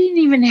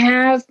even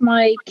have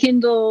my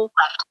Kindle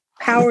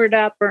powered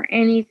up or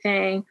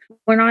anything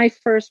when I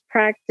first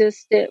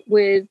practiced it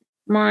with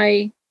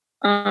my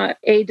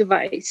A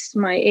device,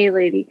 my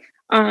A-Lady.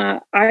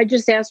 I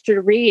just asked her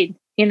to read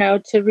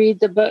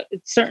the book,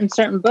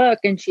 certain book,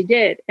 and she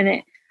did,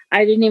 and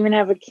I didn't even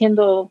have a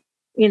Kindle,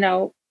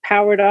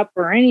 powered up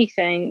or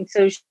anything.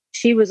 So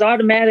she was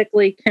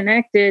automatically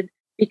connected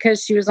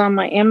because she was on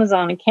my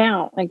Amazon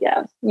account, I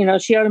guess.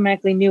 She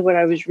automatically knew what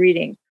I was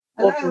reading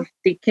over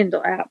the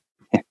Kindle app.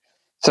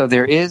 So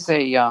there is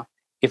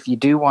if you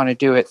do want to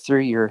do it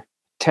through your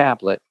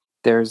tablet,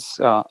 there's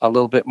a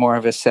little bit more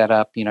of a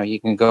setup. You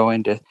can go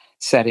into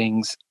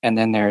settings, and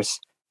then there's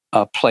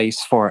a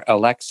place for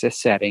Alexa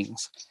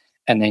settings,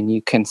 and then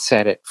you can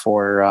set it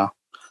for,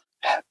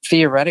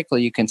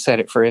 theoretically, you can set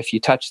it for if you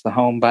touch the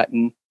home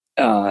button,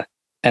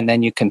 and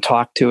then you can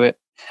talk to it,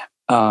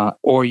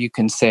 or you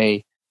can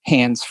say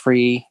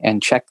hands-free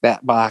and check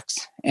that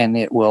box, and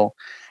it will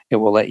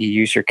let you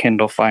use your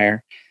Kindle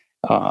Fire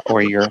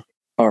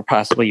or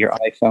possibly your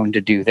iPhone to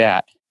do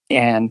that.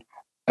 And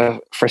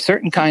for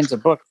certain kinds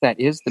of books, that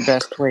is the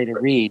best way to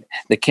read.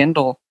 The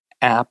Kindle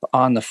app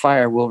on the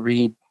Fire will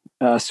read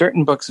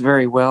certain books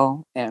very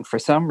well, and for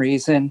some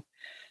reason,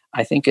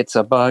 I think it's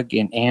a bug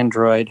in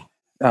Android.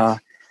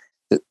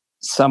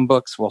 Some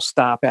books will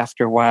stop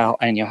after a while,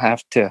 and you'll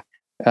have to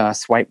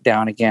swipe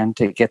down again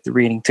to get the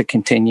reading to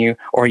continue,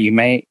 or you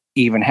may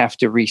even have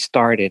to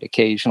restart it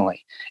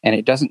occasionally. And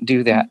it doesn't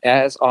do that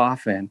as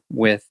often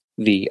with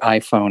the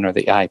iPhone or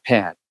the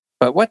iPad.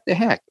 But what the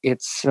heck?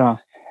 It's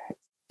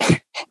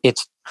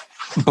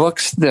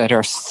books that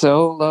are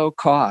so low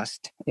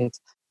cost.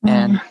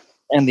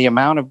 And the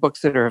amount of books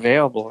that are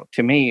available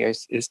to me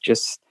is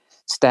just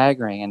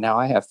staggering. And now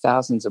I have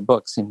thousands of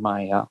books in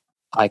my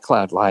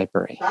iCloud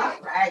library.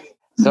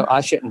 So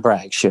I shouldn't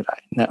brag, should I?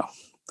 No.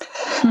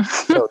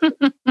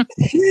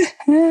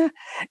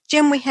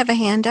 Jim, we have a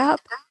hand up.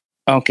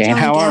 Okay, and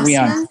how are we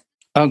on? Gassman?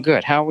 Oh,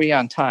 good. How are we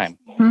on time?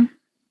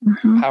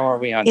 How are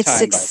we on It's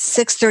time?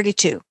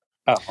 6:32.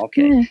 Oh,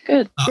 okay.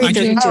 Good.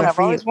 I've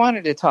always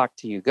wanted to talk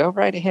to you. Go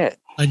right ahead.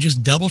 I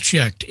just double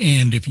checked,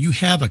 and if you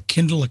have a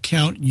Kindle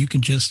account, you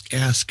can just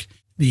ask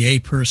the A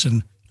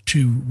person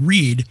to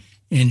read,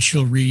 and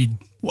she'll read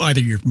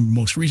either your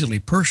most recently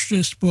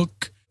purchased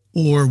book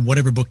or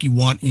whatever book you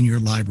want in your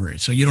library.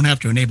 So you don't have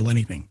to enable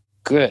anything.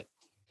 Good.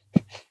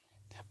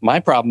 My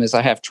problem is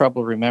I have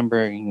trouble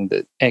remembering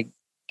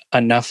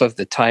enough of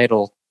the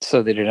title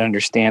so that it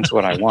understands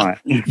what I want.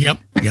 Yep.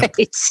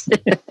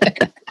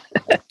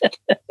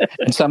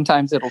 And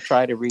sometimes it'll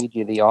try to read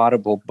you the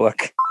Audible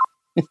book.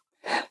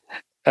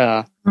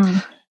 But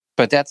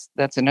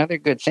that's another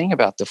good thing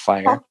about the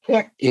Fire.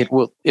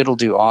 It'll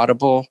do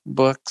Audible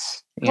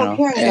books,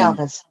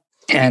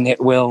 and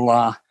it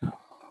will.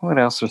 What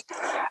else was?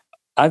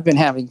 I've been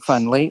having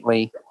fun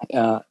lately.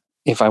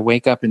 If I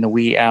wake up in the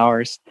wee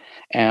hours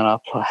and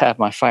I'll have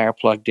my Fire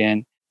plugged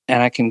in,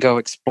 and I can go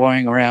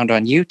exploring around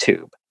on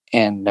YouTube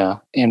and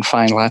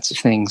find lots of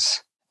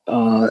things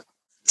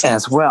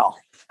as well.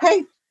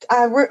 Hey,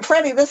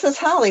 Freddie, this is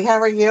Holly. How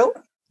are you?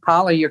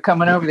 Holly, you're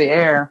coming over the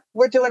air.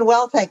 We're doing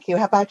well, thank you.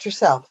 How about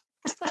yourself?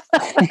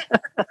 Can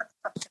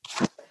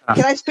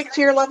I speak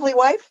to your lovely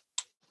wife?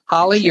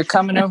 Holly, you're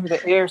coming over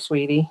the air,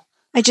 sweetie.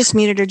 I just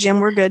muted her, Jim.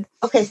 We're good.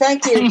 Okay,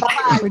 thank you.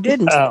 Bye. We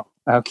didn't. Oh,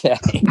 okay.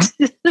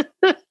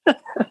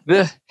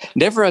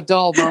 Never a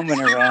dull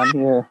moment around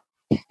here.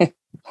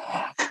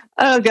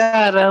 Oh,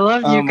 God, I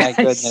love you guys.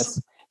 Oh, my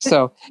goodness.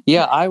 So,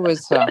 yeah, I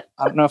was, I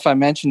don't know if I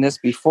mentioned this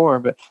before,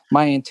 but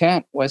my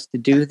intent was to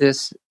do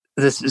this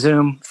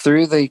Zoom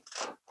through the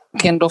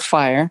Kindle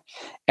Fire,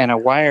 and a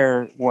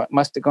wire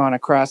must have gone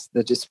across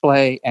the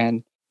display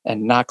and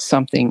knocked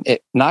something.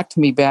 It knocked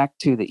me back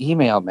to the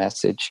email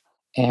message,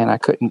 and I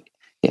couldn't.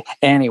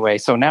 Anyway,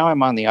 so now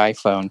I'm on the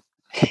iPhone.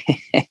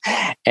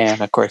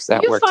 And of course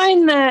that works. You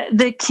find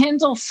the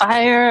Kindle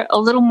Fire a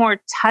little more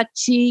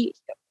touchy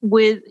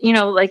with,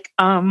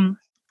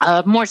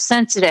 more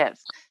sensitive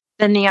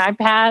than the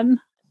iPad,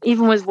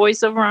 even with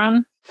voiceover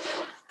on?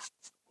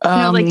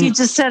 Like you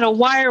just said, a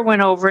wire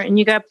went over it and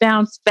you got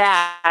bounced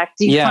back.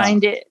 Do you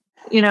find it,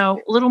 a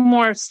little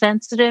more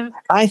sensitive?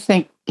 I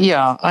think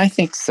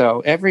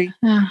so. Every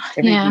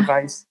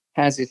device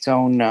has its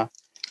own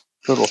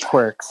little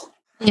quirks.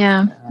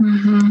 Yeah.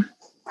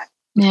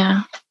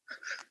 Yeah.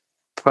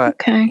 But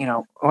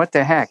what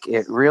the heck?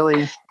 It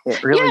really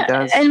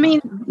does. I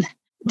mean,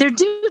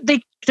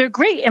 they're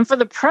great, and for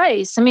the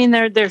price, I mean,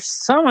 they're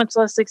so much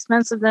less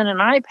expensive than an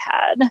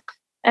iPad,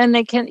 and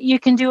you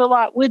can do a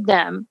lot with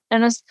them.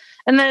 And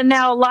then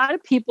now a lot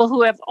of people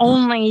who have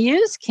only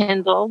used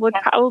Kindle would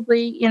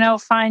probably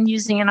find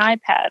using an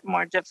iPad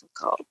more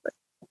difficult. But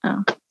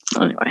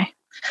anyway.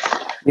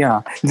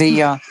 Yeah,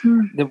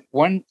 the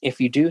one,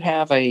 if you do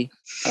have a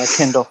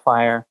Kindle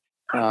Fire,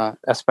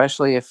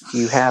 especially if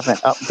you haven't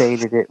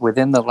updated it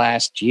within the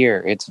last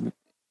year, it's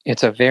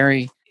a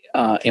very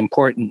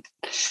important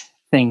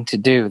thing to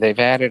do. They've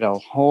added a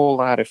whole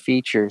lot of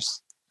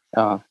features,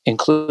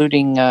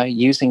 including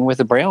using with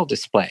a Braille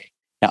display.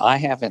 Now, I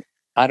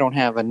don't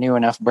have a new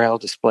enough Braille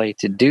display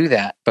to do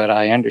that, but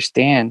I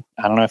understand.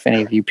 I don't know if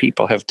any of you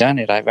people have done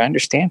it. I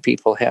understand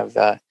people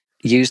have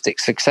used it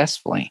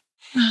successfully.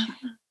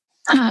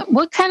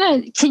 What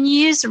kind of, can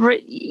you use,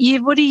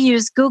 what do you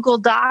use, Google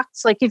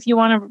Docs? Like if you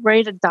want to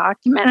write a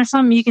document or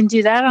something, you can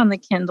do that on the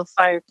Kindle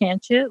Fire,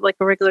 can't you? Like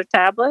a regular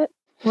tablet?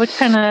 What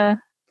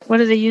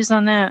do they use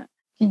on that?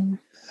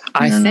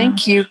 I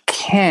think you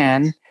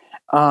can.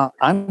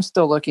 I'm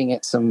still looking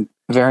at some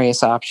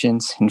various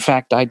options. In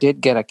fact, I did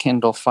get a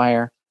Kindle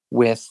Fire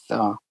with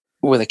a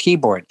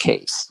keyboard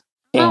case.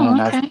 And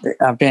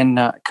I've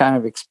been kind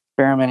of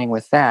experimenting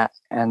with that.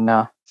 And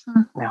now,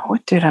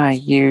 what did I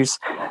use?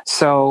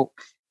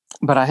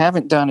 But I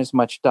haven't done as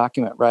much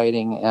document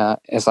writing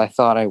as I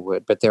thought I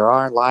would. But there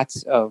are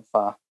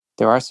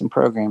some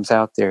programs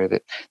out there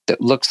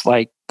that looks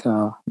like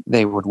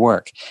they would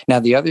work. Now,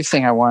 the other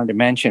thing I wanted to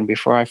mention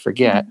before I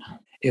forget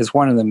is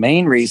one of the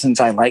main reasons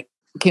I like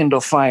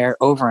Kindle Fire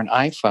over an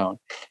iPhone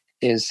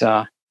is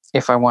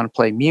if I want to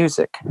play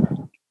music,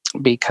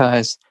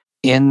 because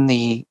in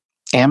the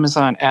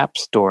Amazon App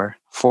Store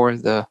for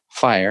the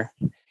Fire,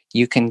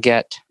 you can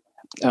get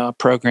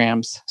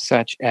programs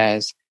such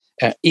as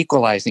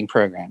equalizing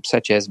programs,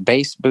 such as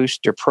Bass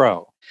Booster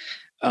Pro.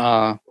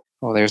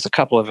 There's a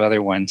couple of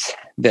other ones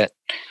that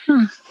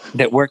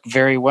work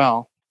very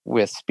well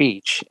with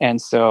speech.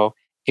 And so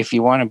if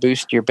you want to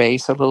boost your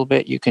bass a little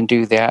bit, you can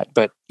do that.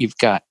 But you've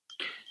got,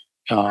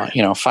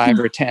 5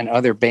 or 10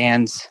 other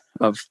bands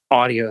of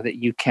audio that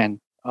you can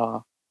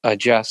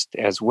adjust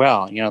as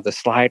well. The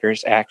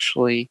sliders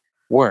actually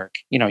work.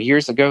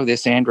 Years ago,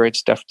 this Android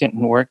stuff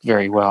didn't work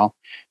very well,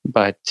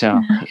 but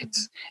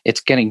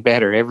it's getting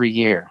better every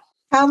year.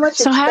 How much?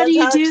 So how do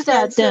you do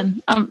that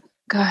then?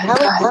 Go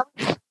ahead.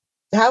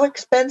 How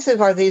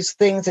expensive are these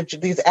things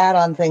these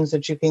add-on things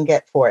that you can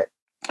get for it?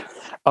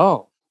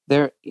 Oh,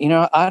 they're,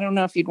 I don't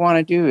know if you'd want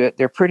to do it.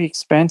 They're pretty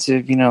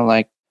expensive,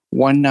 like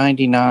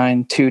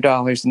 $1.99,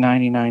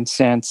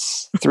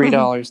 $2.99,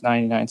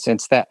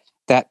 $3.99,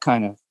 that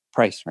kind of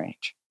price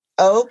range.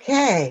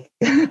 Okay.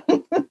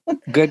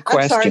 Good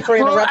question. I'm sorry for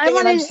interrupting,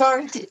 and I'm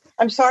sorry.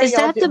 I'm sorry. Is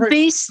that the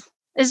bass?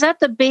 Is that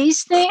the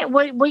bass thing?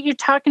 What you're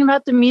talking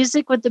about? The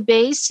music with the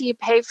bass? You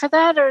pay for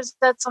that, or is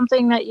that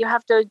something that you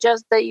have to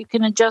adjust? That you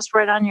can adjust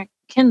right on your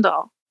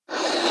Kindle?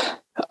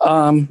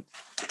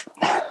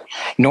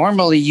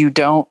 Normally you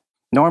don't.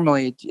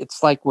 Normally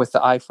it's like with the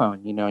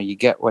iPhone. You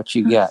get what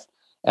you get,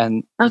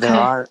 and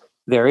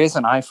there is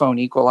an iPhone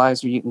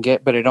equalizer you can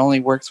get, but it only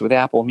works with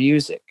Apple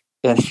Music.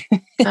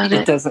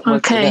 It doesn't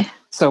work with that.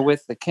 So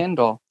with the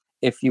Kindle,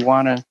 if you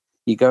want to,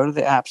 you go to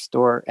the App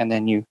Store, and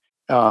then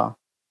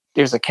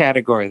there's a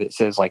category that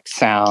says like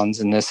sounds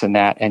and this and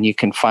that, and you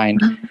can find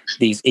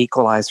these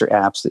equalizer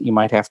apps that you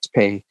might have to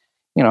pay,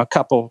 a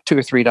couple, $2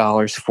 or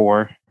 $3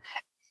 for,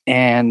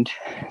 and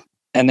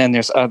then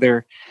there's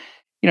other,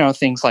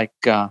 things like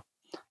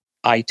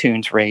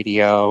iTunes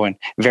radio and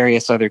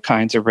various other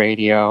kinds of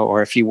radio,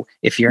 or if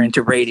you're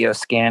into radio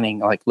scanning,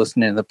 like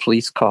listening to the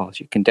police calls,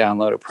 you can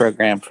download a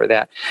program for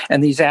that.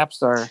 And these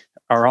apps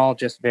are all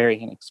just very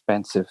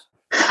inexpensive.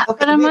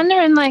 But I'm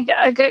wondering,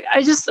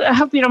 I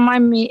hope you don't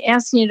mind me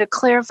asking you to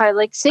clarify,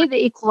 say the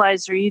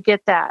equalizer, you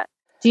get that.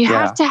 Do you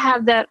have to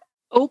have that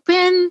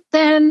open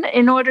then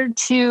in order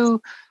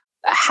to,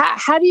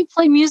 how do you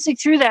play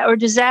music through that? Or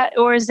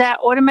is that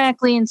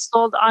automatically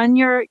installed on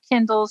your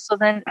Kindle so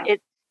then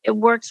it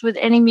works with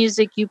any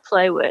music you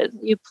play with?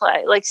 You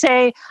play,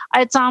 say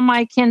it's on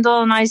my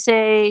Kindle and I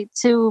say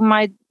to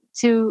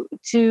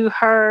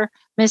her,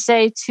 Miss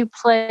A, to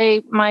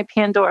play my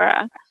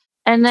Pandora.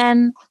 And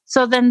then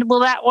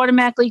will that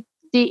automatically,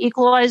 the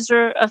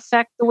equalizer,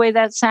 affect the way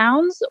that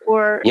sounds?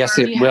 Or yes,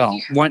 it will.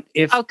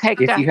 If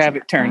you have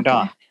it turned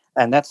on,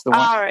 and that's the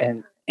one,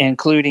 and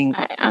including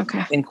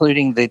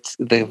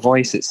the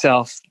voice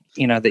itself,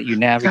 that you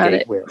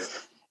navigate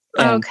with.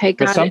 But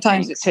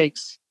sometimes it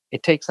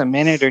takes a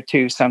minute or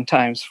two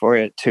sometimes for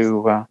it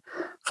to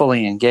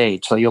fully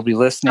engage. So you'll be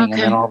listening, and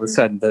then all of a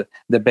sudden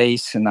the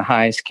bass and the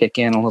highs kick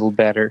in a little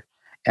better.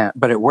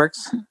 But it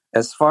works.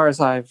 As far as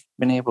I've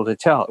been able to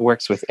tell, it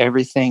works with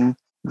everything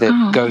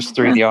that goes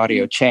through the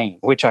audio chain,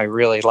 which I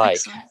really like.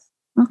 Excellent.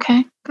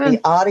 Okay, good.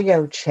 The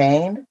audio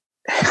chain?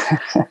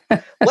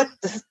 What?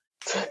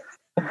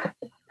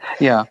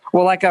 Yeah.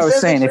 Well, like I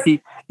was saying,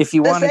 if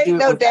you want to do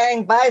no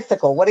dang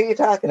bicycle, what are you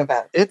talking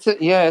about?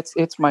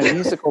 It's my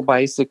musical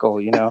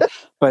bicycle,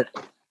 But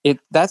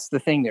that's the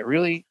thing that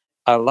really,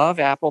 I love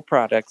Apple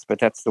products, but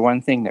that's the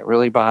one thing that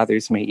really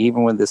bothers me,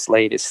 even with this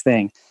latest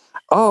thing.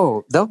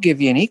 Oh, they'll give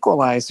you an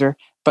equalizer,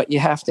 but you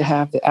have to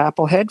have the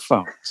Apple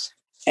headphones,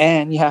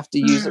 and you have to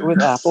use it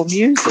with Apple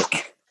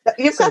Music.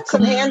 You've got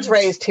some hands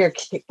raised here,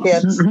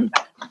 kids.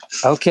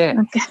 Okay.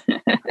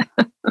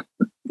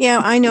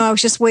 Yeah, I know. I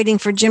was just waiting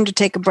for Jim to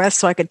take a breath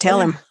so I could tell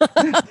him.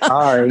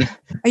 Sorry.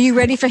 Are you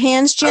ready for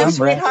hands, Jim?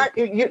 Sweetheart,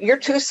 you're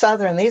too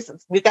Southern.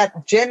 We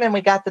got Jim and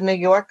we got the New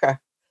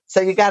Yorker. So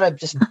you got to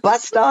just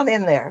bust on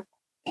in there.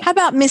 How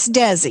about Miss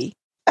Desi?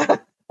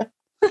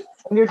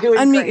 You're doing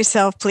Unmute great.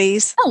 yourself,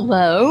 please.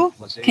 Hello.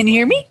 Can you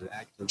hear me?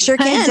 Sure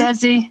can. Hi,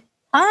 Desi.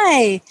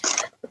 Hi.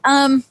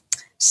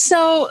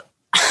 So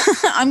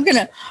I'm going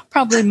to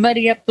probably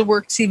muddy up the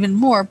works even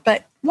more,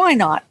 but why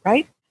not,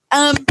 right?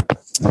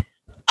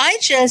 I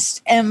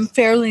just am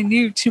fairly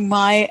new to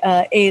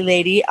my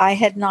A-Lady. I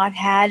had not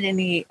had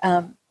any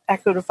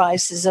Echo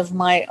devices of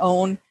my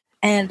own,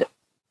 and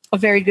a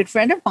very good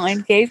friend of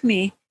mine gave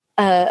me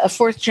a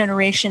 4th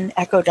generation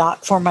Echo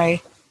Dot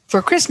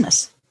for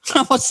Christmas.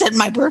 I almost said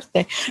my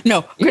birthday.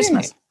 No,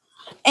 Christmas.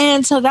 Yeah.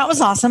 And so that was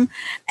awesome.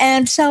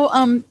 And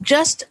so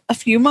just a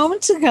few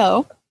moments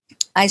ago,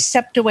 I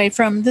stepped away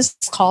from this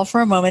call for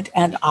a moment,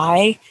 and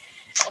I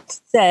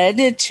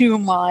said to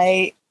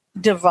my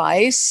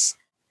device,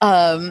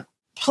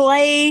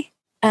 play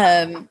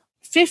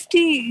 50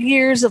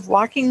 Years of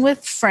Walking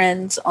with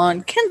Friends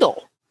on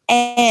Kindle.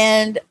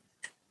 And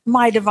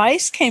my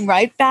device came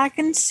right back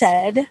and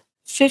said,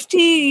 50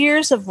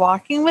 Years of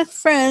Walking with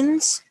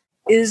Friends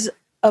is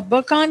a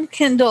book on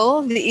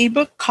Kindle. The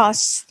ebook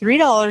costs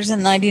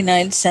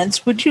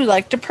 $3.99. Would you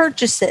like to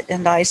purchase it?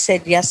 And I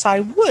said, yes, I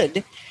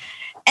would.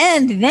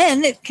 And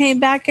then it came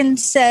back and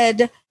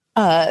said,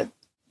 I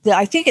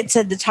think it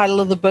said the title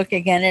of the book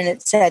again, and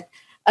it said,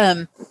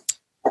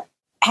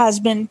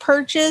 has been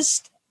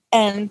purchased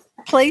and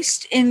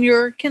placed in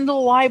your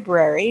Kindle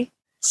library.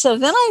 So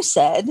then I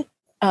said,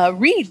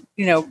 read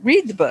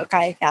the book.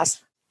 I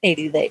asked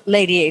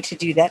Lady A to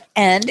do that.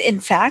 And in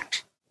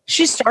fact,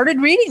 she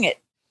started reading it.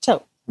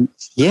 So,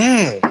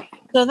 yay.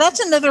 So that's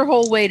another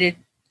whole way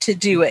to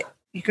do it.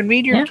 You can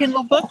read your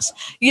Kindle books.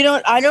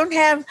 I don't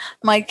have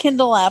my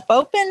Kindle app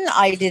open.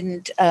 I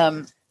didn't,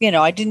 I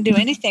didn't do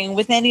anything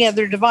with any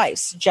other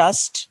device,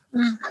 just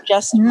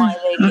my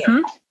Lady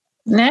A.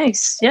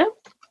 Nice. Yep.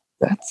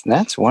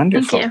 That's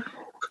wonderful. Thank you.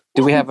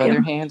 Do we have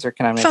other hands, or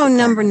can I make phone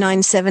number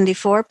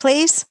 974,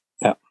 please?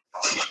 Yeah.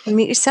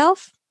 Unmute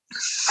yourself.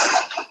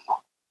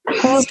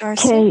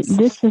 Okay,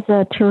 this is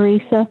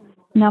Teresa.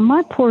 Now,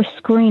 my poor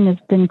screen has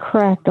been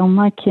cracked on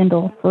my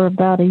Kindle for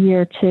about a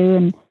year or two,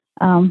 and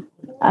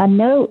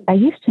I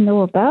used to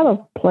know about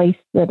a place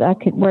that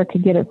where I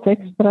could get it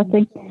fixed, but I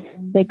think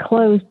they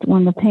closed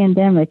when the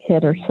pandemic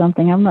hit or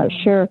something. I'm not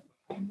sure.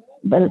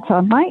 But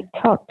I might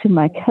talk to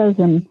my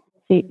cousin.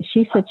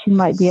 She said she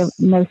might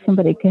know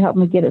somebody who could help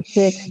me get it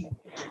fixed.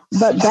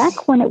 But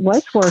back when it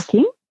was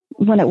working,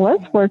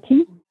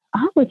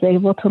 I was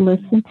able to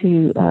listen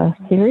to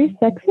Sirius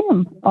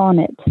XM on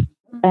it.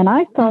 And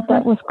I thought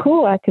that was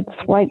cool. I could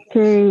swipe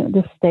through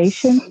the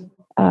station,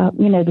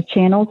 the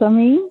channels,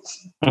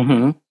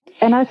 Mm-hmm.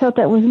 And I thought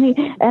that was neat.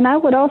 And I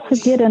would also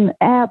get an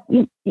app.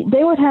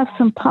 They would have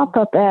some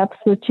pop-up apps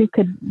that you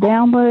could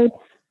download.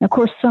 Of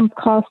course, some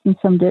cost and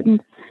some didn't.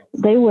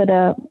 They would.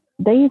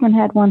 They even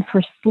had one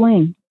for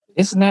Sling.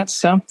 Isn't that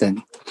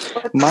something?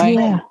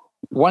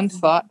 One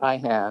thought I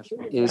have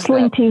is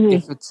Sling that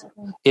TV.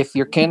 if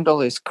your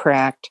Kindle is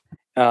cracked,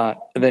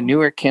 the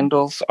newer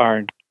Kindles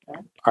are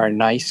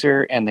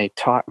nicer and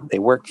they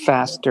work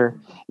faster.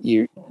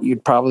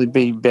 You'd probably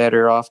be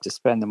better off to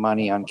spend the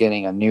money on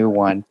getting a new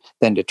one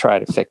than to try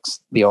to fix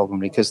the old one,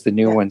 because the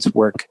new ones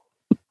work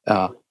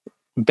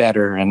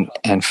better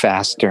and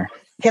faster.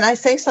 Can I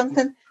say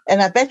something?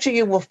 And I bet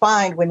you will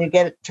find when you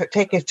get it,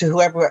 take it to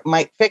whoever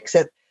might fix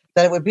it,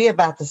 that it would be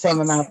about the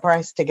same amount of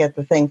price to get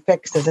the thing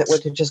fixed as it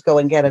would to just go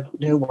and get a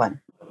new one.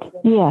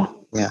 Yeah.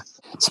 Yeah.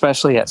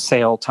 Especially at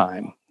sale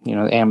time.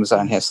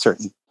 Amazon has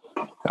certain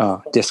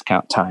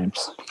discount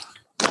times.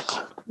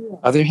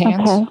 Other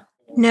hands? Okay.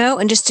 No,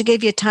 and just to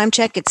give you a time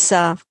check, it's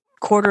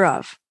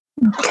 1:15.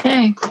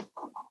 Okay.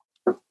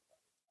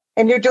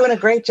 And you're doing a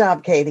great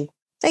job, Katie.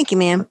 Thank you,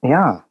 ma'am.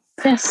 Yeah.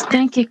 Yes,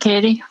 thank you,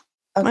 Katie.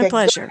 My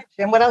pleasure.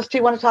 And what else do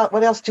you want to talk?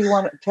 What else do you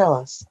want to tell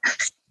us?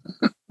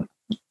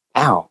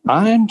 Ow.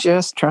 I'm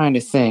just trying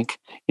to think.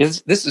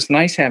 This is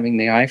nice having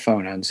the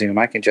iPhone on Zoom.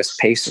 I can just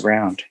pace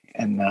around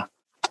and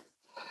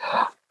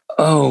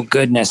oh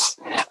goodness.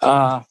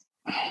 Do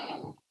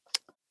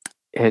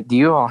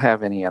you all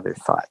have any other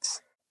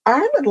thoughts?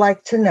 I would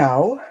like to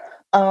know.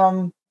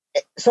 I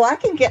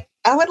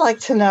would like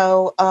to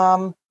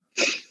know.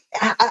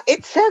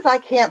 It says I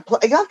can't play.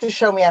 You have to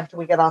show me after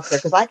we get off there,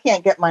 because I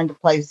can't get mine to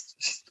play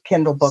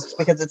Kindle books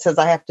because it says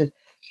I have to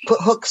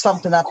hook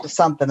something up to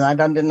something,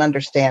 and I didn't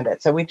understand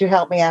it. So would you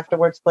help me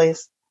afterwards,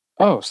 please?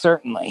 Oh,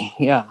 certainly.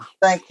 Yeah.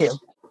 Thank you.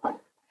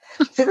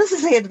 See, this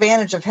is the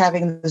advantage of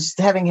having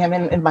him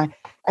in my.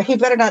 He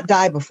better not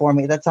die before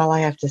me. That's all I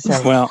have to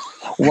say. Well,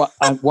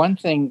 one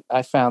thing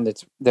I found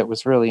that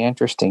was really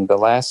interesting. The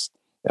last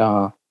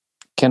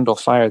Kindle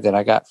Fire that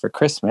I got for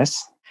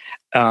Christmas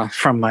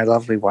from my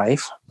lovely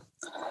wife,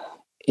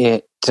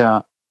 it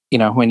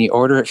when you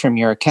order it from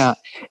your account,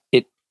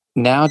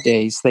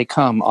 nowadays they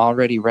come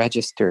already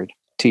registered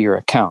to your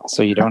account,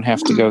 so you don't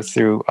have to go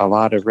through a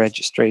lot of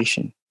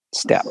registration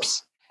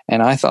steps.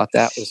 And I thought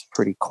that was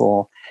pretty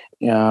cool.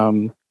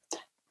 I'm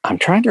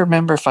trying to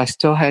remember if I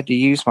still had to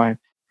use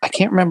I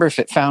can't remember if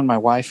it found my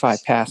Wi-Fi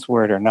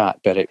password or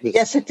not, but it was.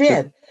 Yes, it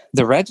did.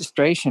 The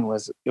registration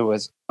was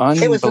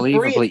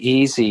unbelievably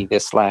easy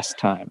this last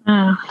time.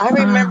 I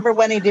remember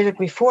when he did it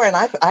before, and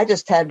I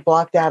just had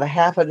blocked out a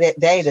half a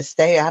day to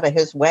stay out of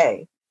his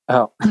way.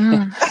 Oh,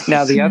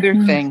 now the other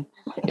thing,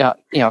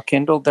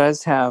 Kindle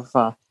does have,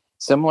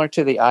 similar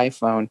to the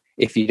iPhone,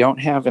 if you don't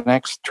have an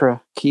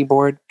extra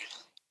keyboard,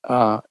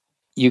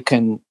 you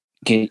can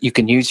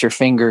use your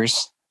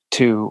fingers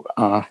to,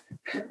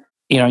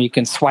 you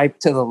can swipe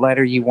to the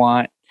letter you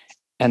want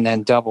and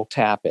then double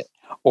tap it.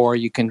 Or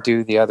you can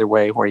do the other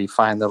way where you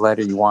find the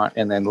letter you want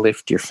and then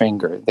lift your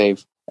finger.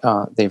 They've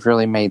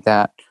really made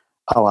that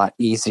a lot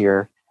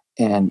easier.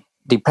 And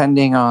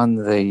depending on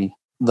the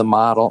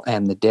model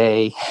and the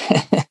day,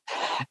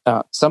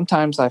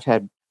 sometimes I've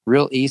had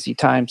real easy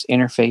times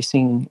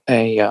interfacing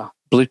a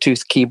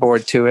Bluetooth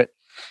keyboard to it.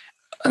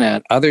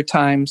 And other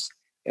times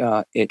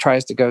it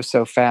tries to go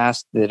so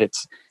fast that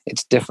it's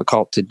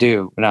difficult to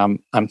do. And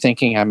I'm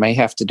thinking I may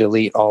have to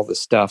delete all the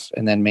stuff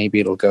and then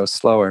maybe it'll go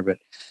slower. But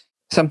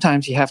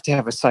sometimes you have to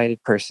have a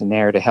sighted person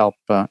there to help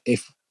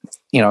if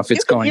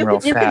it's going real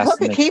fast. You can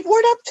hook a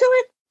keyboard up to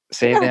it?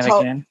 Say that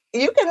again?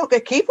 You can hook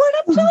a keyboard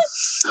up to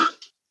it?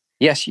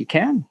 Yes, you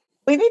can.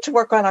 We need to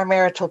work on our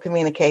marital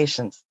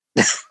communications.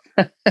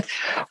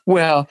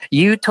 Well,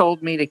 you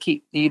told me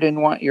you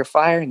didn't want your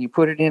Fire and you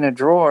put it in a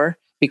drawer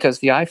because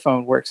the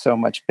iPhone works so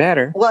much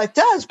better. Well, it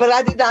does, but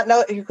I did not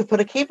know you could put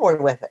a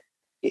keyboard with it.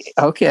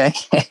 Okay.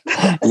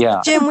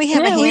 Yeah. Jim, we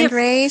have a hand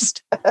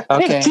raised. Okay.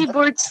 I have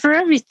keyboards for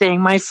everything.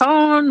 My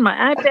phone,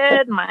 my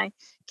iPad, my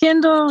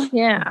Kindle.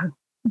 Yeah.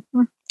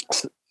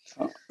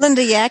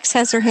 Linda Yax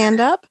has her hand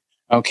up.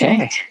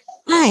 Okay.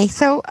 Hi.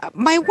 So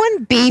my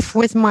one beef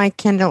with my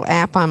Kindle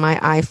app on my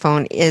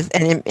iPhone is,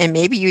 and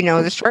maybe you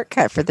know the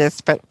shortcut for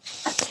this, but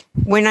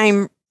when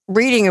I'm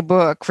reading a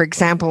book, for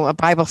example, a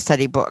Bible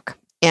study book,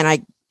 and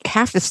I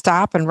have to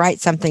stop and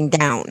write something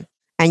down,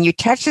 and you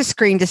touch the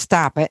screen to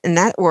stop it, and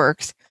that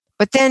works.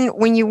 But then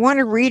when you want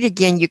to read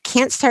again, you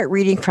can't start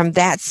reading from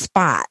that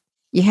spot.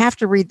 You have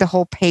to read the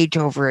whole page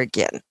over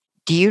again.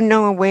 Do you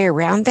know a way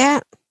around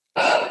that?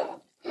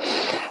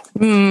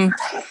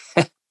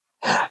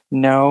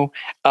 No,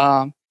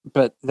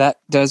 but that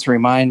does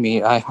remind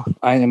me. I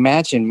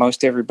imagine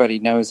most everybody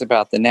knows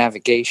about the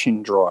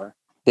navigation drawer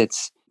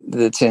that's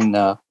that's in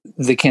the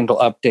Kindle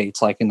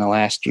updates, like in the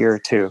last year or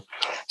two.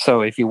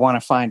 So if you want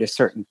to find a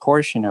certain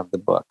portion of the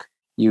book,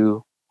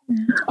 you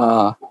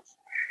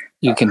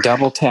can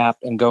double tap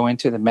and go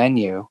into the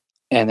menu,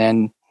 and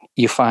then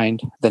you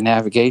find the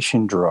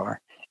navigation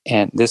drawer.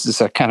 And this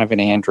is a kind of an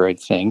Android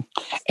thing.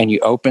 And you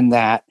open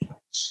that,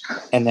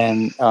 and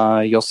then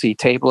you'll see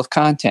table of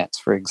contents,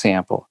 for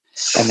example.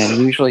 And then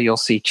usually you'll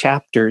see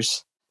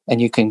chapters, and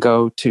you can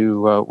go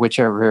to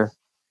whichever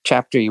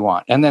chapter you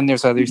want. And then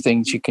there's other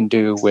things you can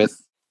do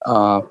with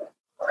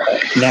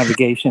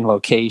navigation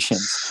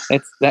locations.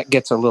 That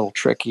gets a little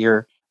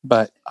trickier,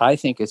 but I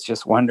think it's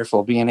just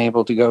wonderful being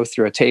able to go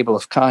through a table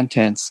of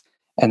contents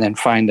and then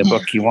find the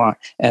book you want.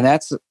 And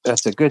that's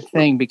a good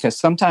thing, because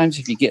sometimes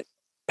if you get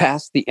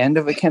past the end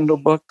of a Kindle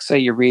book, say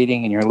you're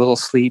reading and you're a little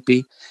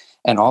sleepy,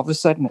 and all of a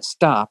sudden it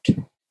stopped,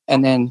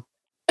 and then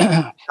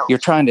you're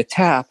trying to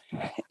tap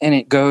and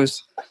it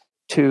goes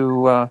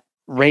to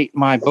rate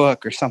my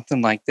book or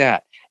something like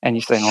that. And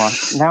you say, well,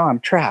 now I'm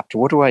trapped.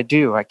 What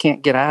do? I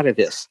can't get out of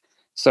this.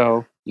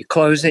 So you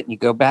close it and you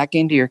go back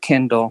into your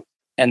Kindle,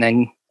 and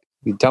then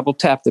you double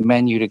tap the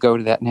menu to go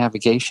to that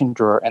navigation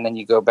drawer, and then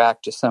you go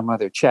back to some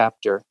other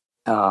chapter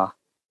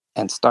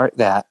and start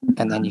that.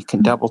 And then you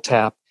can double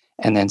tap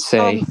and then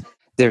say,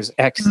 there's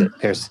exit.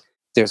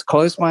 There's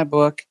close my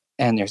book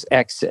and there's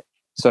exit.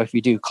 So if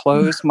you do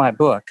close my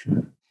book,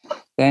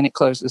 then it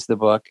closes the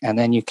book, and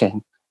then you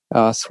can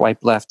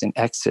swipe left and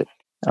exit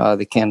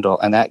the Kindle,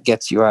 and that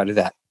gets you out of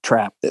that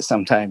trap that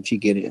sometimes you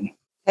get in.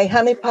 Hey,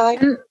 Honey Pie.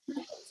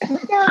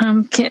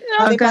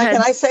 Honey Pie,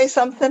 can I say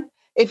something?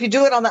 If you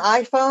do it on the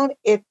iPhone,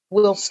 it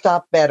will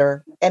stop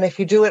better. And if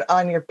you do it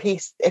on your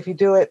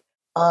PC,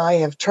 I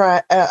have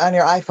tried on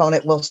your iPhone,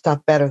 it will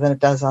stop better than it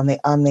does on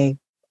the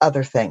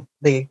other thing,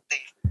 the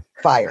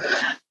Fire.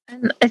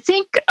 And I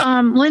think,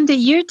 Linda,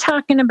 you're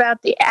talking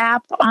about the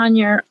app on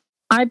your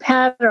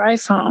iPad or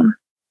iPhone?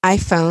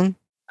 iPhone.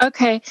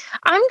 Okay.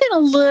 I'm going to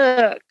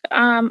look.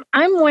 I'm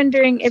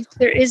wondering if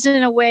there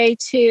isn't a way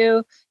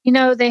to,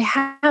 they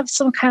have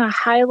some kind of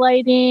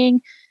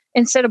highlighting.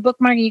 Instead of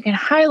bookmarking, you can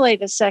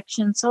highlight a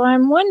section. So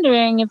I'm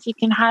wondering if you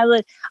can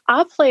highlight.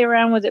 I'll play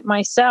around with it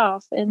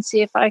myself and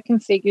see if I can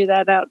figure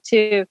that out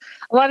too.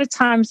 A lot of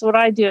times what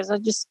I do is I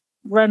just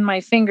run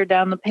my finger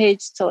down the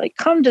page till I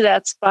come to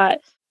that spot.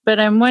 But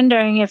I'm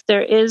wondering if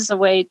there is a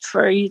way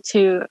for you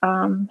to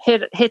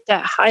hit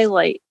that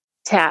highlight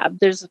tab.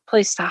 There's a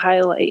place to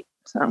highlight.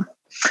 So,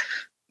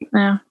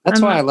 yeah.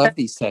 That's why I love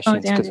these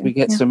sessions, because we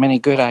get so many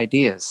good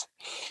ideas.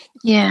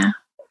 Yeah.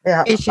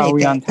 Yeah. Are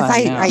we on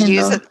time now? I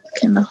use it.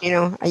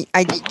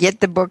 I get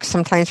the book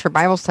sometimes for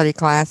Bible study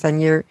class,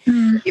 and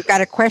you've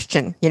got a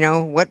question.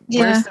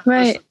 Where's the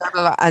right, blah,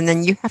 blah, blah, and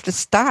then you have to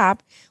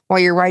stop while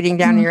you're writing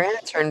down your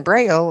answer in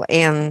Braille,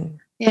 and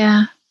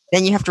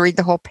then you have to read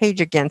the whole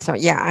page again. So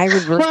I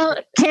would really. Well,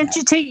 can't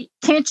you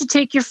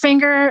take your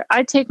finger?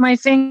 I take my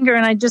finger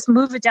and I just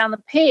move it down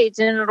the page,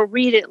 and it'll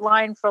read it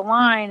line for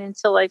line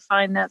until I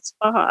find that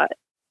spot.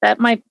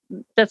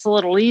 That's a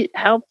little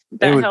help.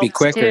 That it would be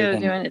quicker.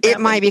 Too, it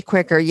might be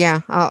quicker.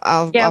 Yeah,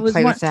 I'll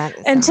play with that.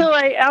 Until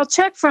I'll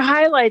check for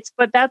highlights,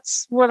 but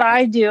that's what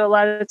I do a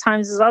lot of the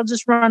times. Is I'll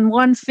just run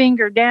one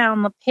finger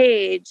down the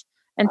page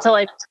until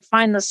I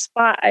find the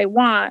spot I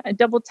want. I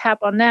double tap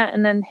on that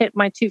and then hit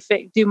my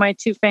do my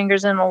two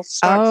fingers, and it'll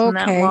start from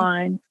that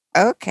line.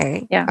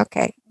 Okay. Yeah.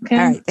 Okay. All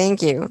right.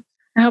 Thank you.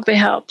 I hope it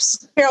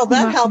helps. Carol,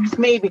 that helps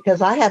me,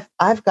 because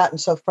I've gotten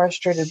so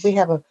frustrated. We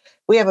have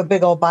a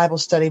big old Bible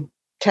study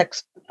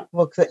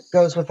textbook that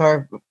goes with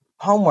our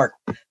homework,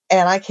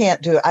 and I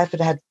can't do it. I've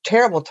had a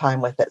terrible time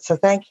with it. So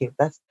thank you.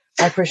 I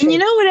appreciate it. And you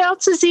know what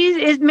else is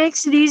easy? It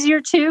makes it easier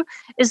too,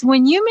 is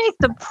when you make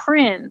the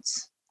print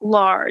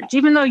large,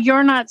 even though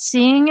you're not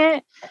seeing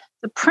it,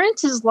 the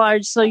print is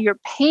large, so your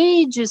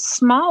page is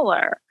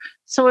smaller.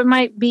 So it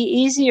might be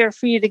easier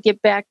for you to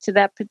get back to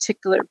that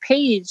particular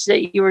page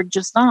that you were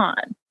just on.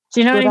 Do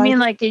you know what I mean?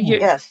 Like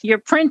your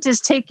print is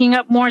taking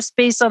up more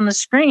space on the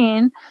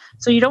screen,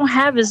 so you don't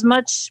have as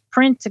much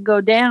print to go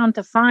down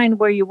to find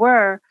where you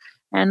were.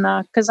 And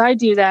because I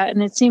do that,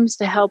 and it seems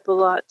to help a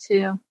lot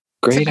too.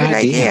 Great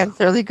idea.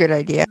 It's a really good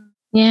idea.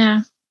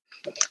 Yeah.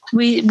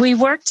 We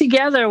work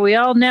together. We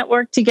all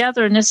network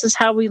together, and this is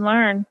how we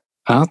learn.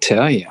 I'll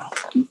tell you.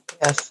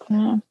 Yes.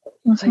 Yeah.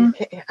 So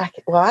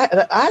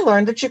I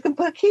learned that you can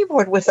put a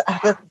keyboard with.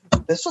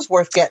 This was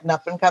worth getting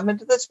up and coming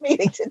to this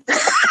meeting.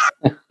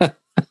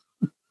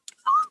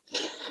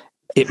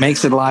 It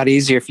makes it a lot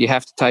easier if you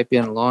have to type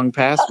in a long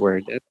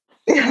password.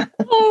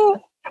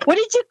 What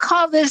did you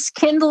call this?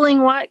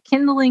 Kindling what?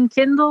 Kindling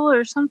Kindle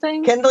or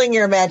something? Kindling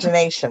your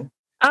imagination.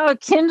 Oh,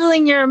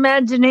 kindling your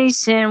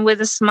imagination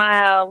with a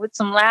smile, with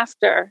some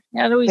laughter.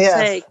 How do we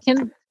say?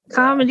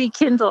 Comedy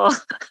Kindle.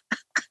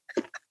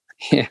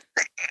 Yeah.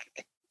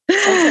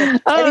 Okay.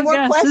 Any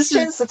more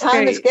questions? The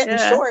time is getting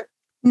short.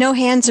 No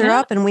hands are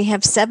up, and we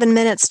have 7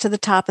 minutes to the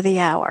top of the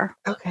hour.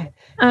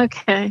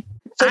 Okay.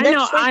 So I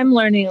know I'm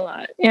learning a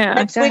lot. Yeah.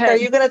 Next week, are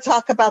you going to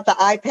talk about the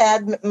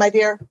iPad, my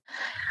dear?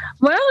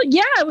 Well,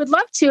 yeah, I would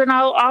love to, and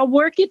I'll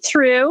work it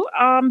through.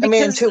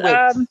 In 2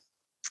 weeks.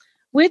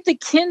 with the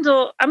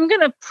Kindle, I'm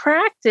going to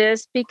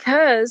practice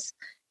because,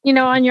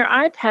 on your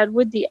iPad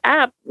with the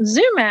app,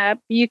 Zoom app,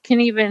 you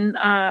can even,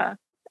 I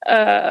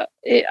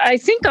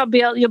think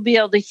you'll be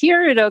able to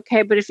hear it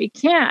okay. But if you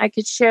can't, I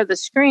could share the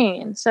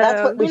screen. So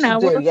that's what we should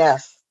do.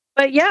 Yes.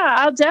 But yeah,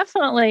 I'll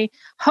definitely.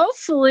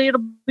 Hopefully,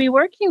 it'll be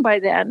working by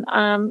then.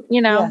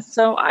 Yes.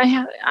 So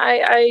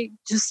I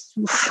just,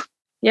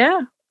 yeah.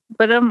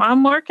 But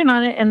I'm working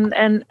on it,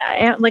 and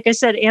like I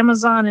said,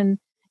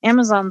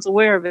 Amazon's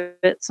aware of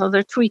it, so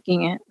they're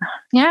tweaking it.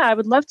 Yeah, I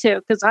would love to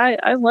because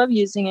I love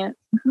using it.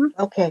 Mm-hmm.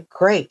 Okay,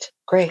 great.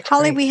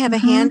 Holly, we have a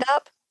hand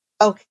up.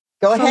 Okay,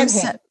 go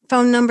ahead.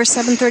 Phone number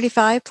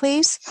 735,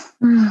 please.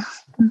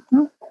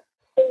 Mm-hmm.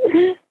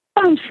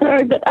 I'm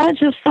sorry, but I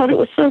just thought it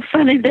was so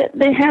funny that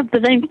they have the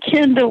name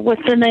Kindle with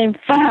the name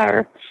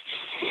Fire.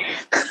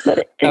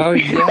 But oh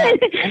yeah,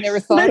 I never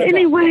thought. But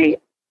anyway,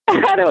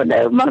 I don't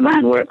know. My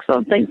mind works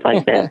on things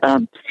like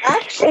that.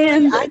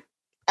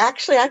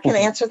 Actually, I can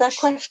answer that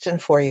question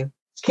for you.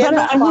 But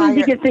I wanted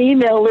to get the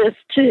email list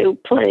too,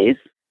 please.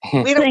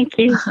 Thank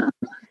you.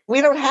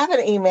 We don't have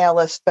an email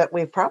list, but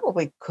we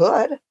probably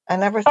could. I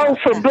never thought. Oh,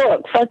 for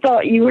books. I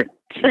thought you were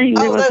saying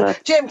there was a...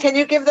 Jim, can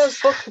you give those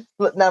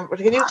book numbers?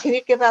 Can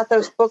you give out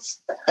those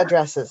books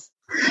addresses?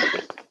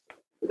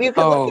 You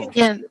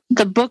can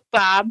the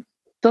BookBub,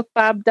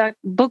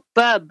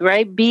 BookBub,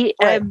 right?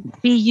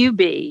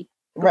 BUB.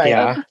 Right.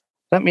 Yeah.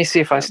 Let me see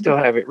if I still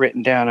have it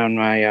written down on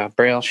my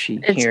Braille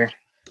sheet here.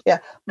 Yeah.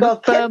 Well,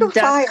 Kindle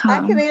Fire.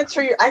 I can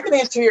answer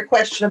your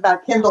question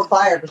about Kindle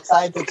Fire.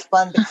 Besides, it's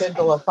fun to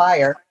Kindle a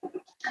Fire.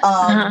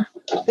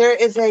 There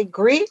is a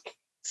Greek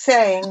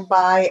saying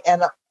by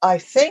I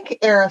think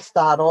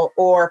Aristotle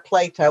or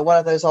Plato, one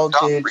of those old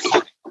dudes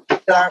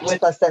that aren't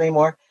with us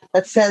anymore,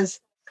 that says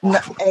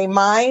a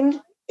mind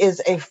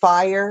is a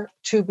fire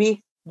to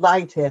be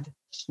lighted,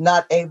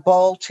 not a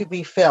bowl to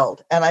be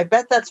filled. And I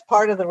bet that's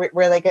part of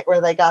where they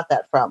got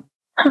that from.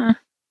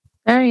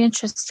 Very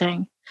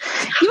interesting.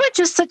 You are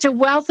just such a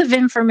wealth of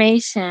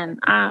information.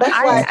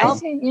 I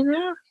think,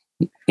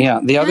 Yeah,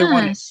 the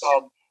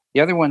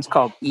other one's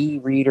called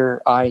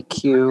E-Reader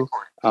IQ.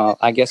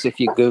 I guess if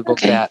you Google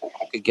that, you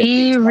could get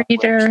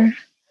E-Reader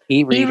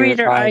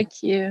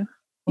IQ.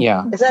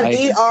 Yeah. Is that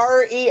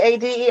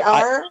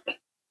EREADER?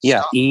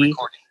 Yeah,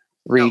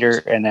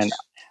 E-Reader, and then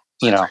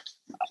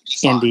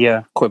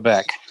India,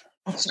 Quebec.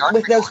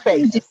 With no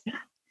space.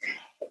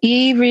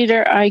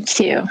 E-Reader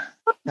IQ.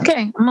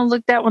 Okay, I'm gonna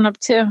look that one up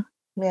too.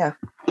 Yeah.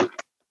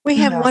 We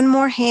have one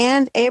more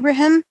hand,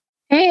 Abraham.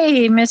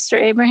 Hey, Mr.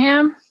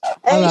 Abraham.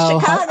 Hey, Hello.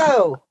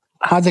 Chicago.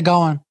 How's it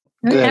going?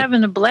 We're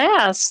having a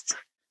blast.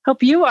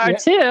 Hope you are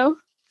too.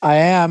 I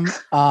am.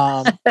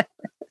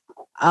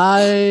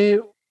 I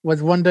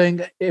was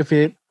wondering if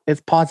it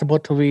is possible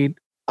to read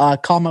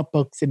comic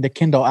books in the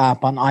Kindle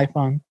app on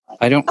iPhone.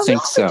 I don't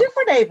think so.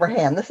 Different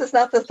Abraham. This is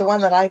not the one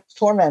that I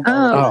torment.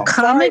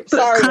 Comic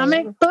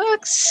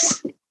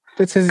books.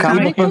 This is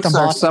comic books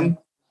are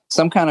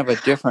some kind of a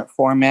different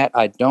format.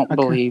 I don't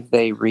believe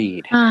they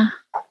read.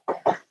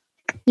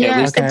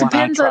 Yes, it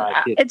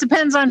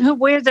depends on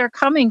where they're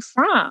coming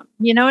from.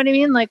 You know what I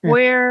mean? Like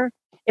where,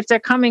 if they're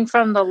coming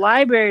from the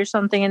library or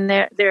something, and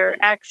they're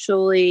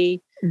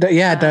actually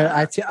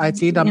I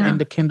see them in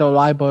the Kindle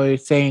library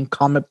saying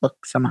comic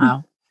book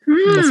somehow.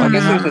 I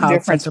guess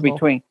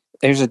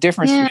there's a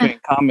difference between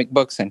comic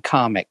books and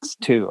comics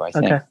too, I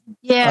think. Okay.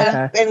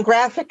 Yeah. And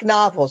graphic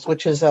novels,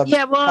 which is that's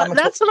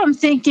what I'm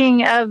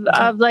thinking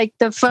of like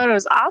the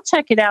photos. I'll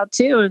check it out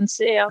too and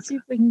see. I'll see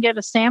if we can get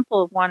a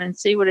sample of one and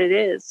see what it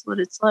is, what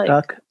it's like.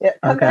 Yeah,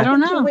 come back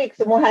in 2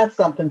 weeks and we'll have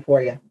something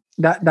for you.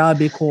 That would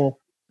be cool.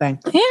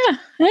 Thanks. Yeah.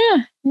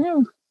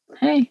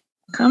 Hey,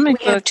 comic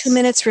books. We have 2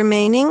 minutes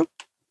remaining.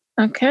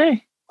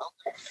 Okay.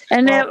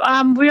 And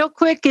real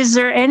quick, is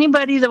there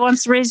anybody that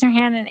wants to raise their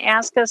hand and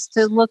ask us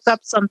to look up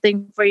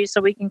something for you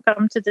so we can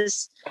come to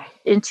this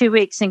in 2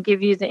 weeks and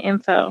give you the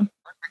info?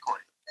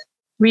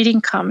 Reading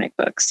comic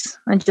books.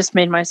 I just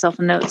made myself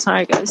a note.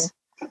 Sorry, guys.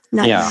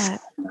 Not yet.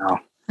 No.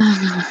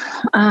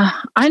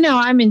 I know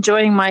I'm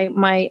enjoying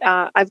my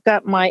I've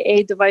got my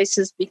A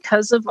devices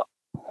because of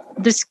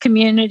this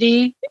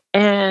community.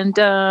 And,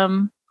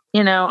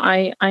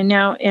 I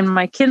know in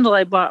my Kindle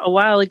I bought a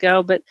while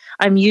ago, but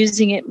I'm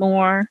using it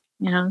more,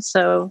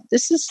 so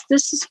this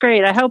is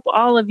great. I hope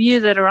all of you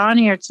that are on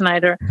here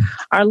tonight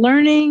are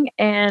learning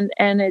and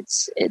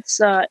it's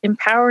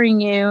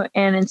empowering you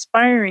and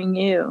inspiring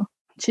you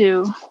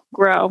to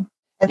grow.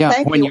 And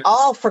thank you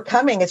all for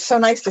coming. It's so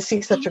nice to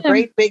see such a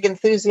great, big,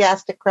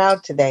 enthusiastic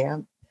crowd today.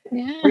 I'm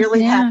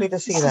really happy to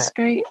see that. That's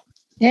great.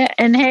 Yeah.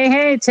 And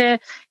hey to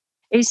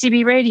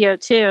ACB Radio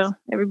too.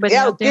 Everybody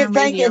out there.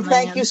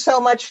 Thank you so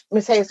much,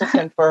 Ms.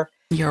 Hazelton, for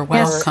you're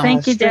welcome. Yes,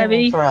 thank you,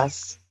 Debbie. For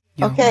us.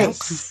 You're okay.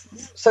 welcome.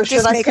 So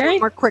should I make one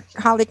more quick,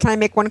 Holly? Can I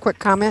make one quick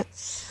comment?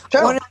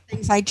 Sure. One of the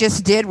things I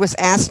just did was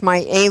ask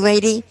my A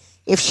lady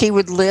if she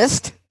would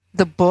list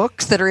the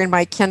books that are in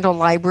my Kindle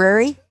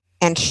library,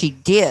 and she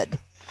did.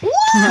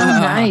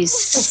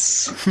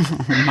 Nice.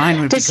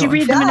 Mine would Does she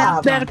read them in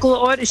alphabetical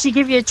order? Does she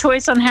give you a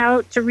choice on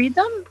how to read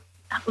them?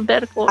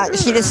 alphabetical. I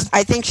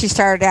think she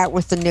started out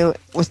with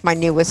my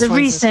newest.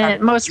 The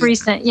most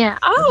recent. Yeah.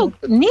 Oh,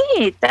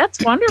 neat.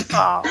 That's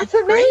wonderful. That's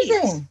amazing.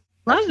 Great.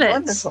 Love it.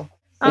 Wonderful.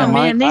 Oh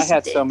man, I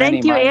had so many.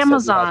 Thank you,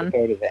 Amazon.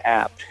 Go to the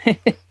app.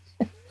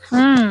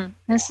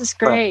 This is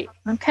great.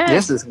 Okay.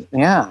 This is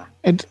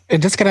It's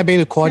just gonna be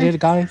recorded,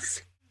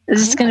 guys.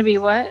 Is this going to be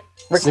what?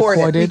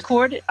 Recorded.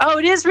 Oh,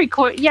 it is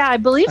recorded. Yeah, I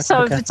believe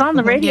so. Okay. If it's on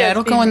the radio, Yeah,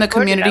 it'll go in the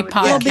community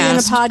podcast. It'll be in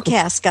the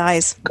podcast,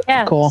 guys.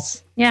 Yes. Cool.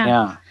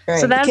 Yeah. Great.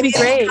 So that'd be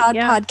great.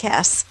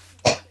 Podcasts.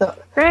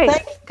 Great.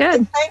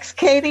 Good. Thanks,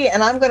 Katie.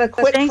 And I'm going to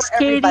quit Thanks,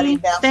 for everybody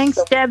Katie. now.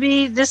 Thanks,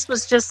 Debbie. This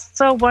was just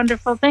so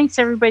wonderful. Thanks,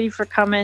 everybody, for coming.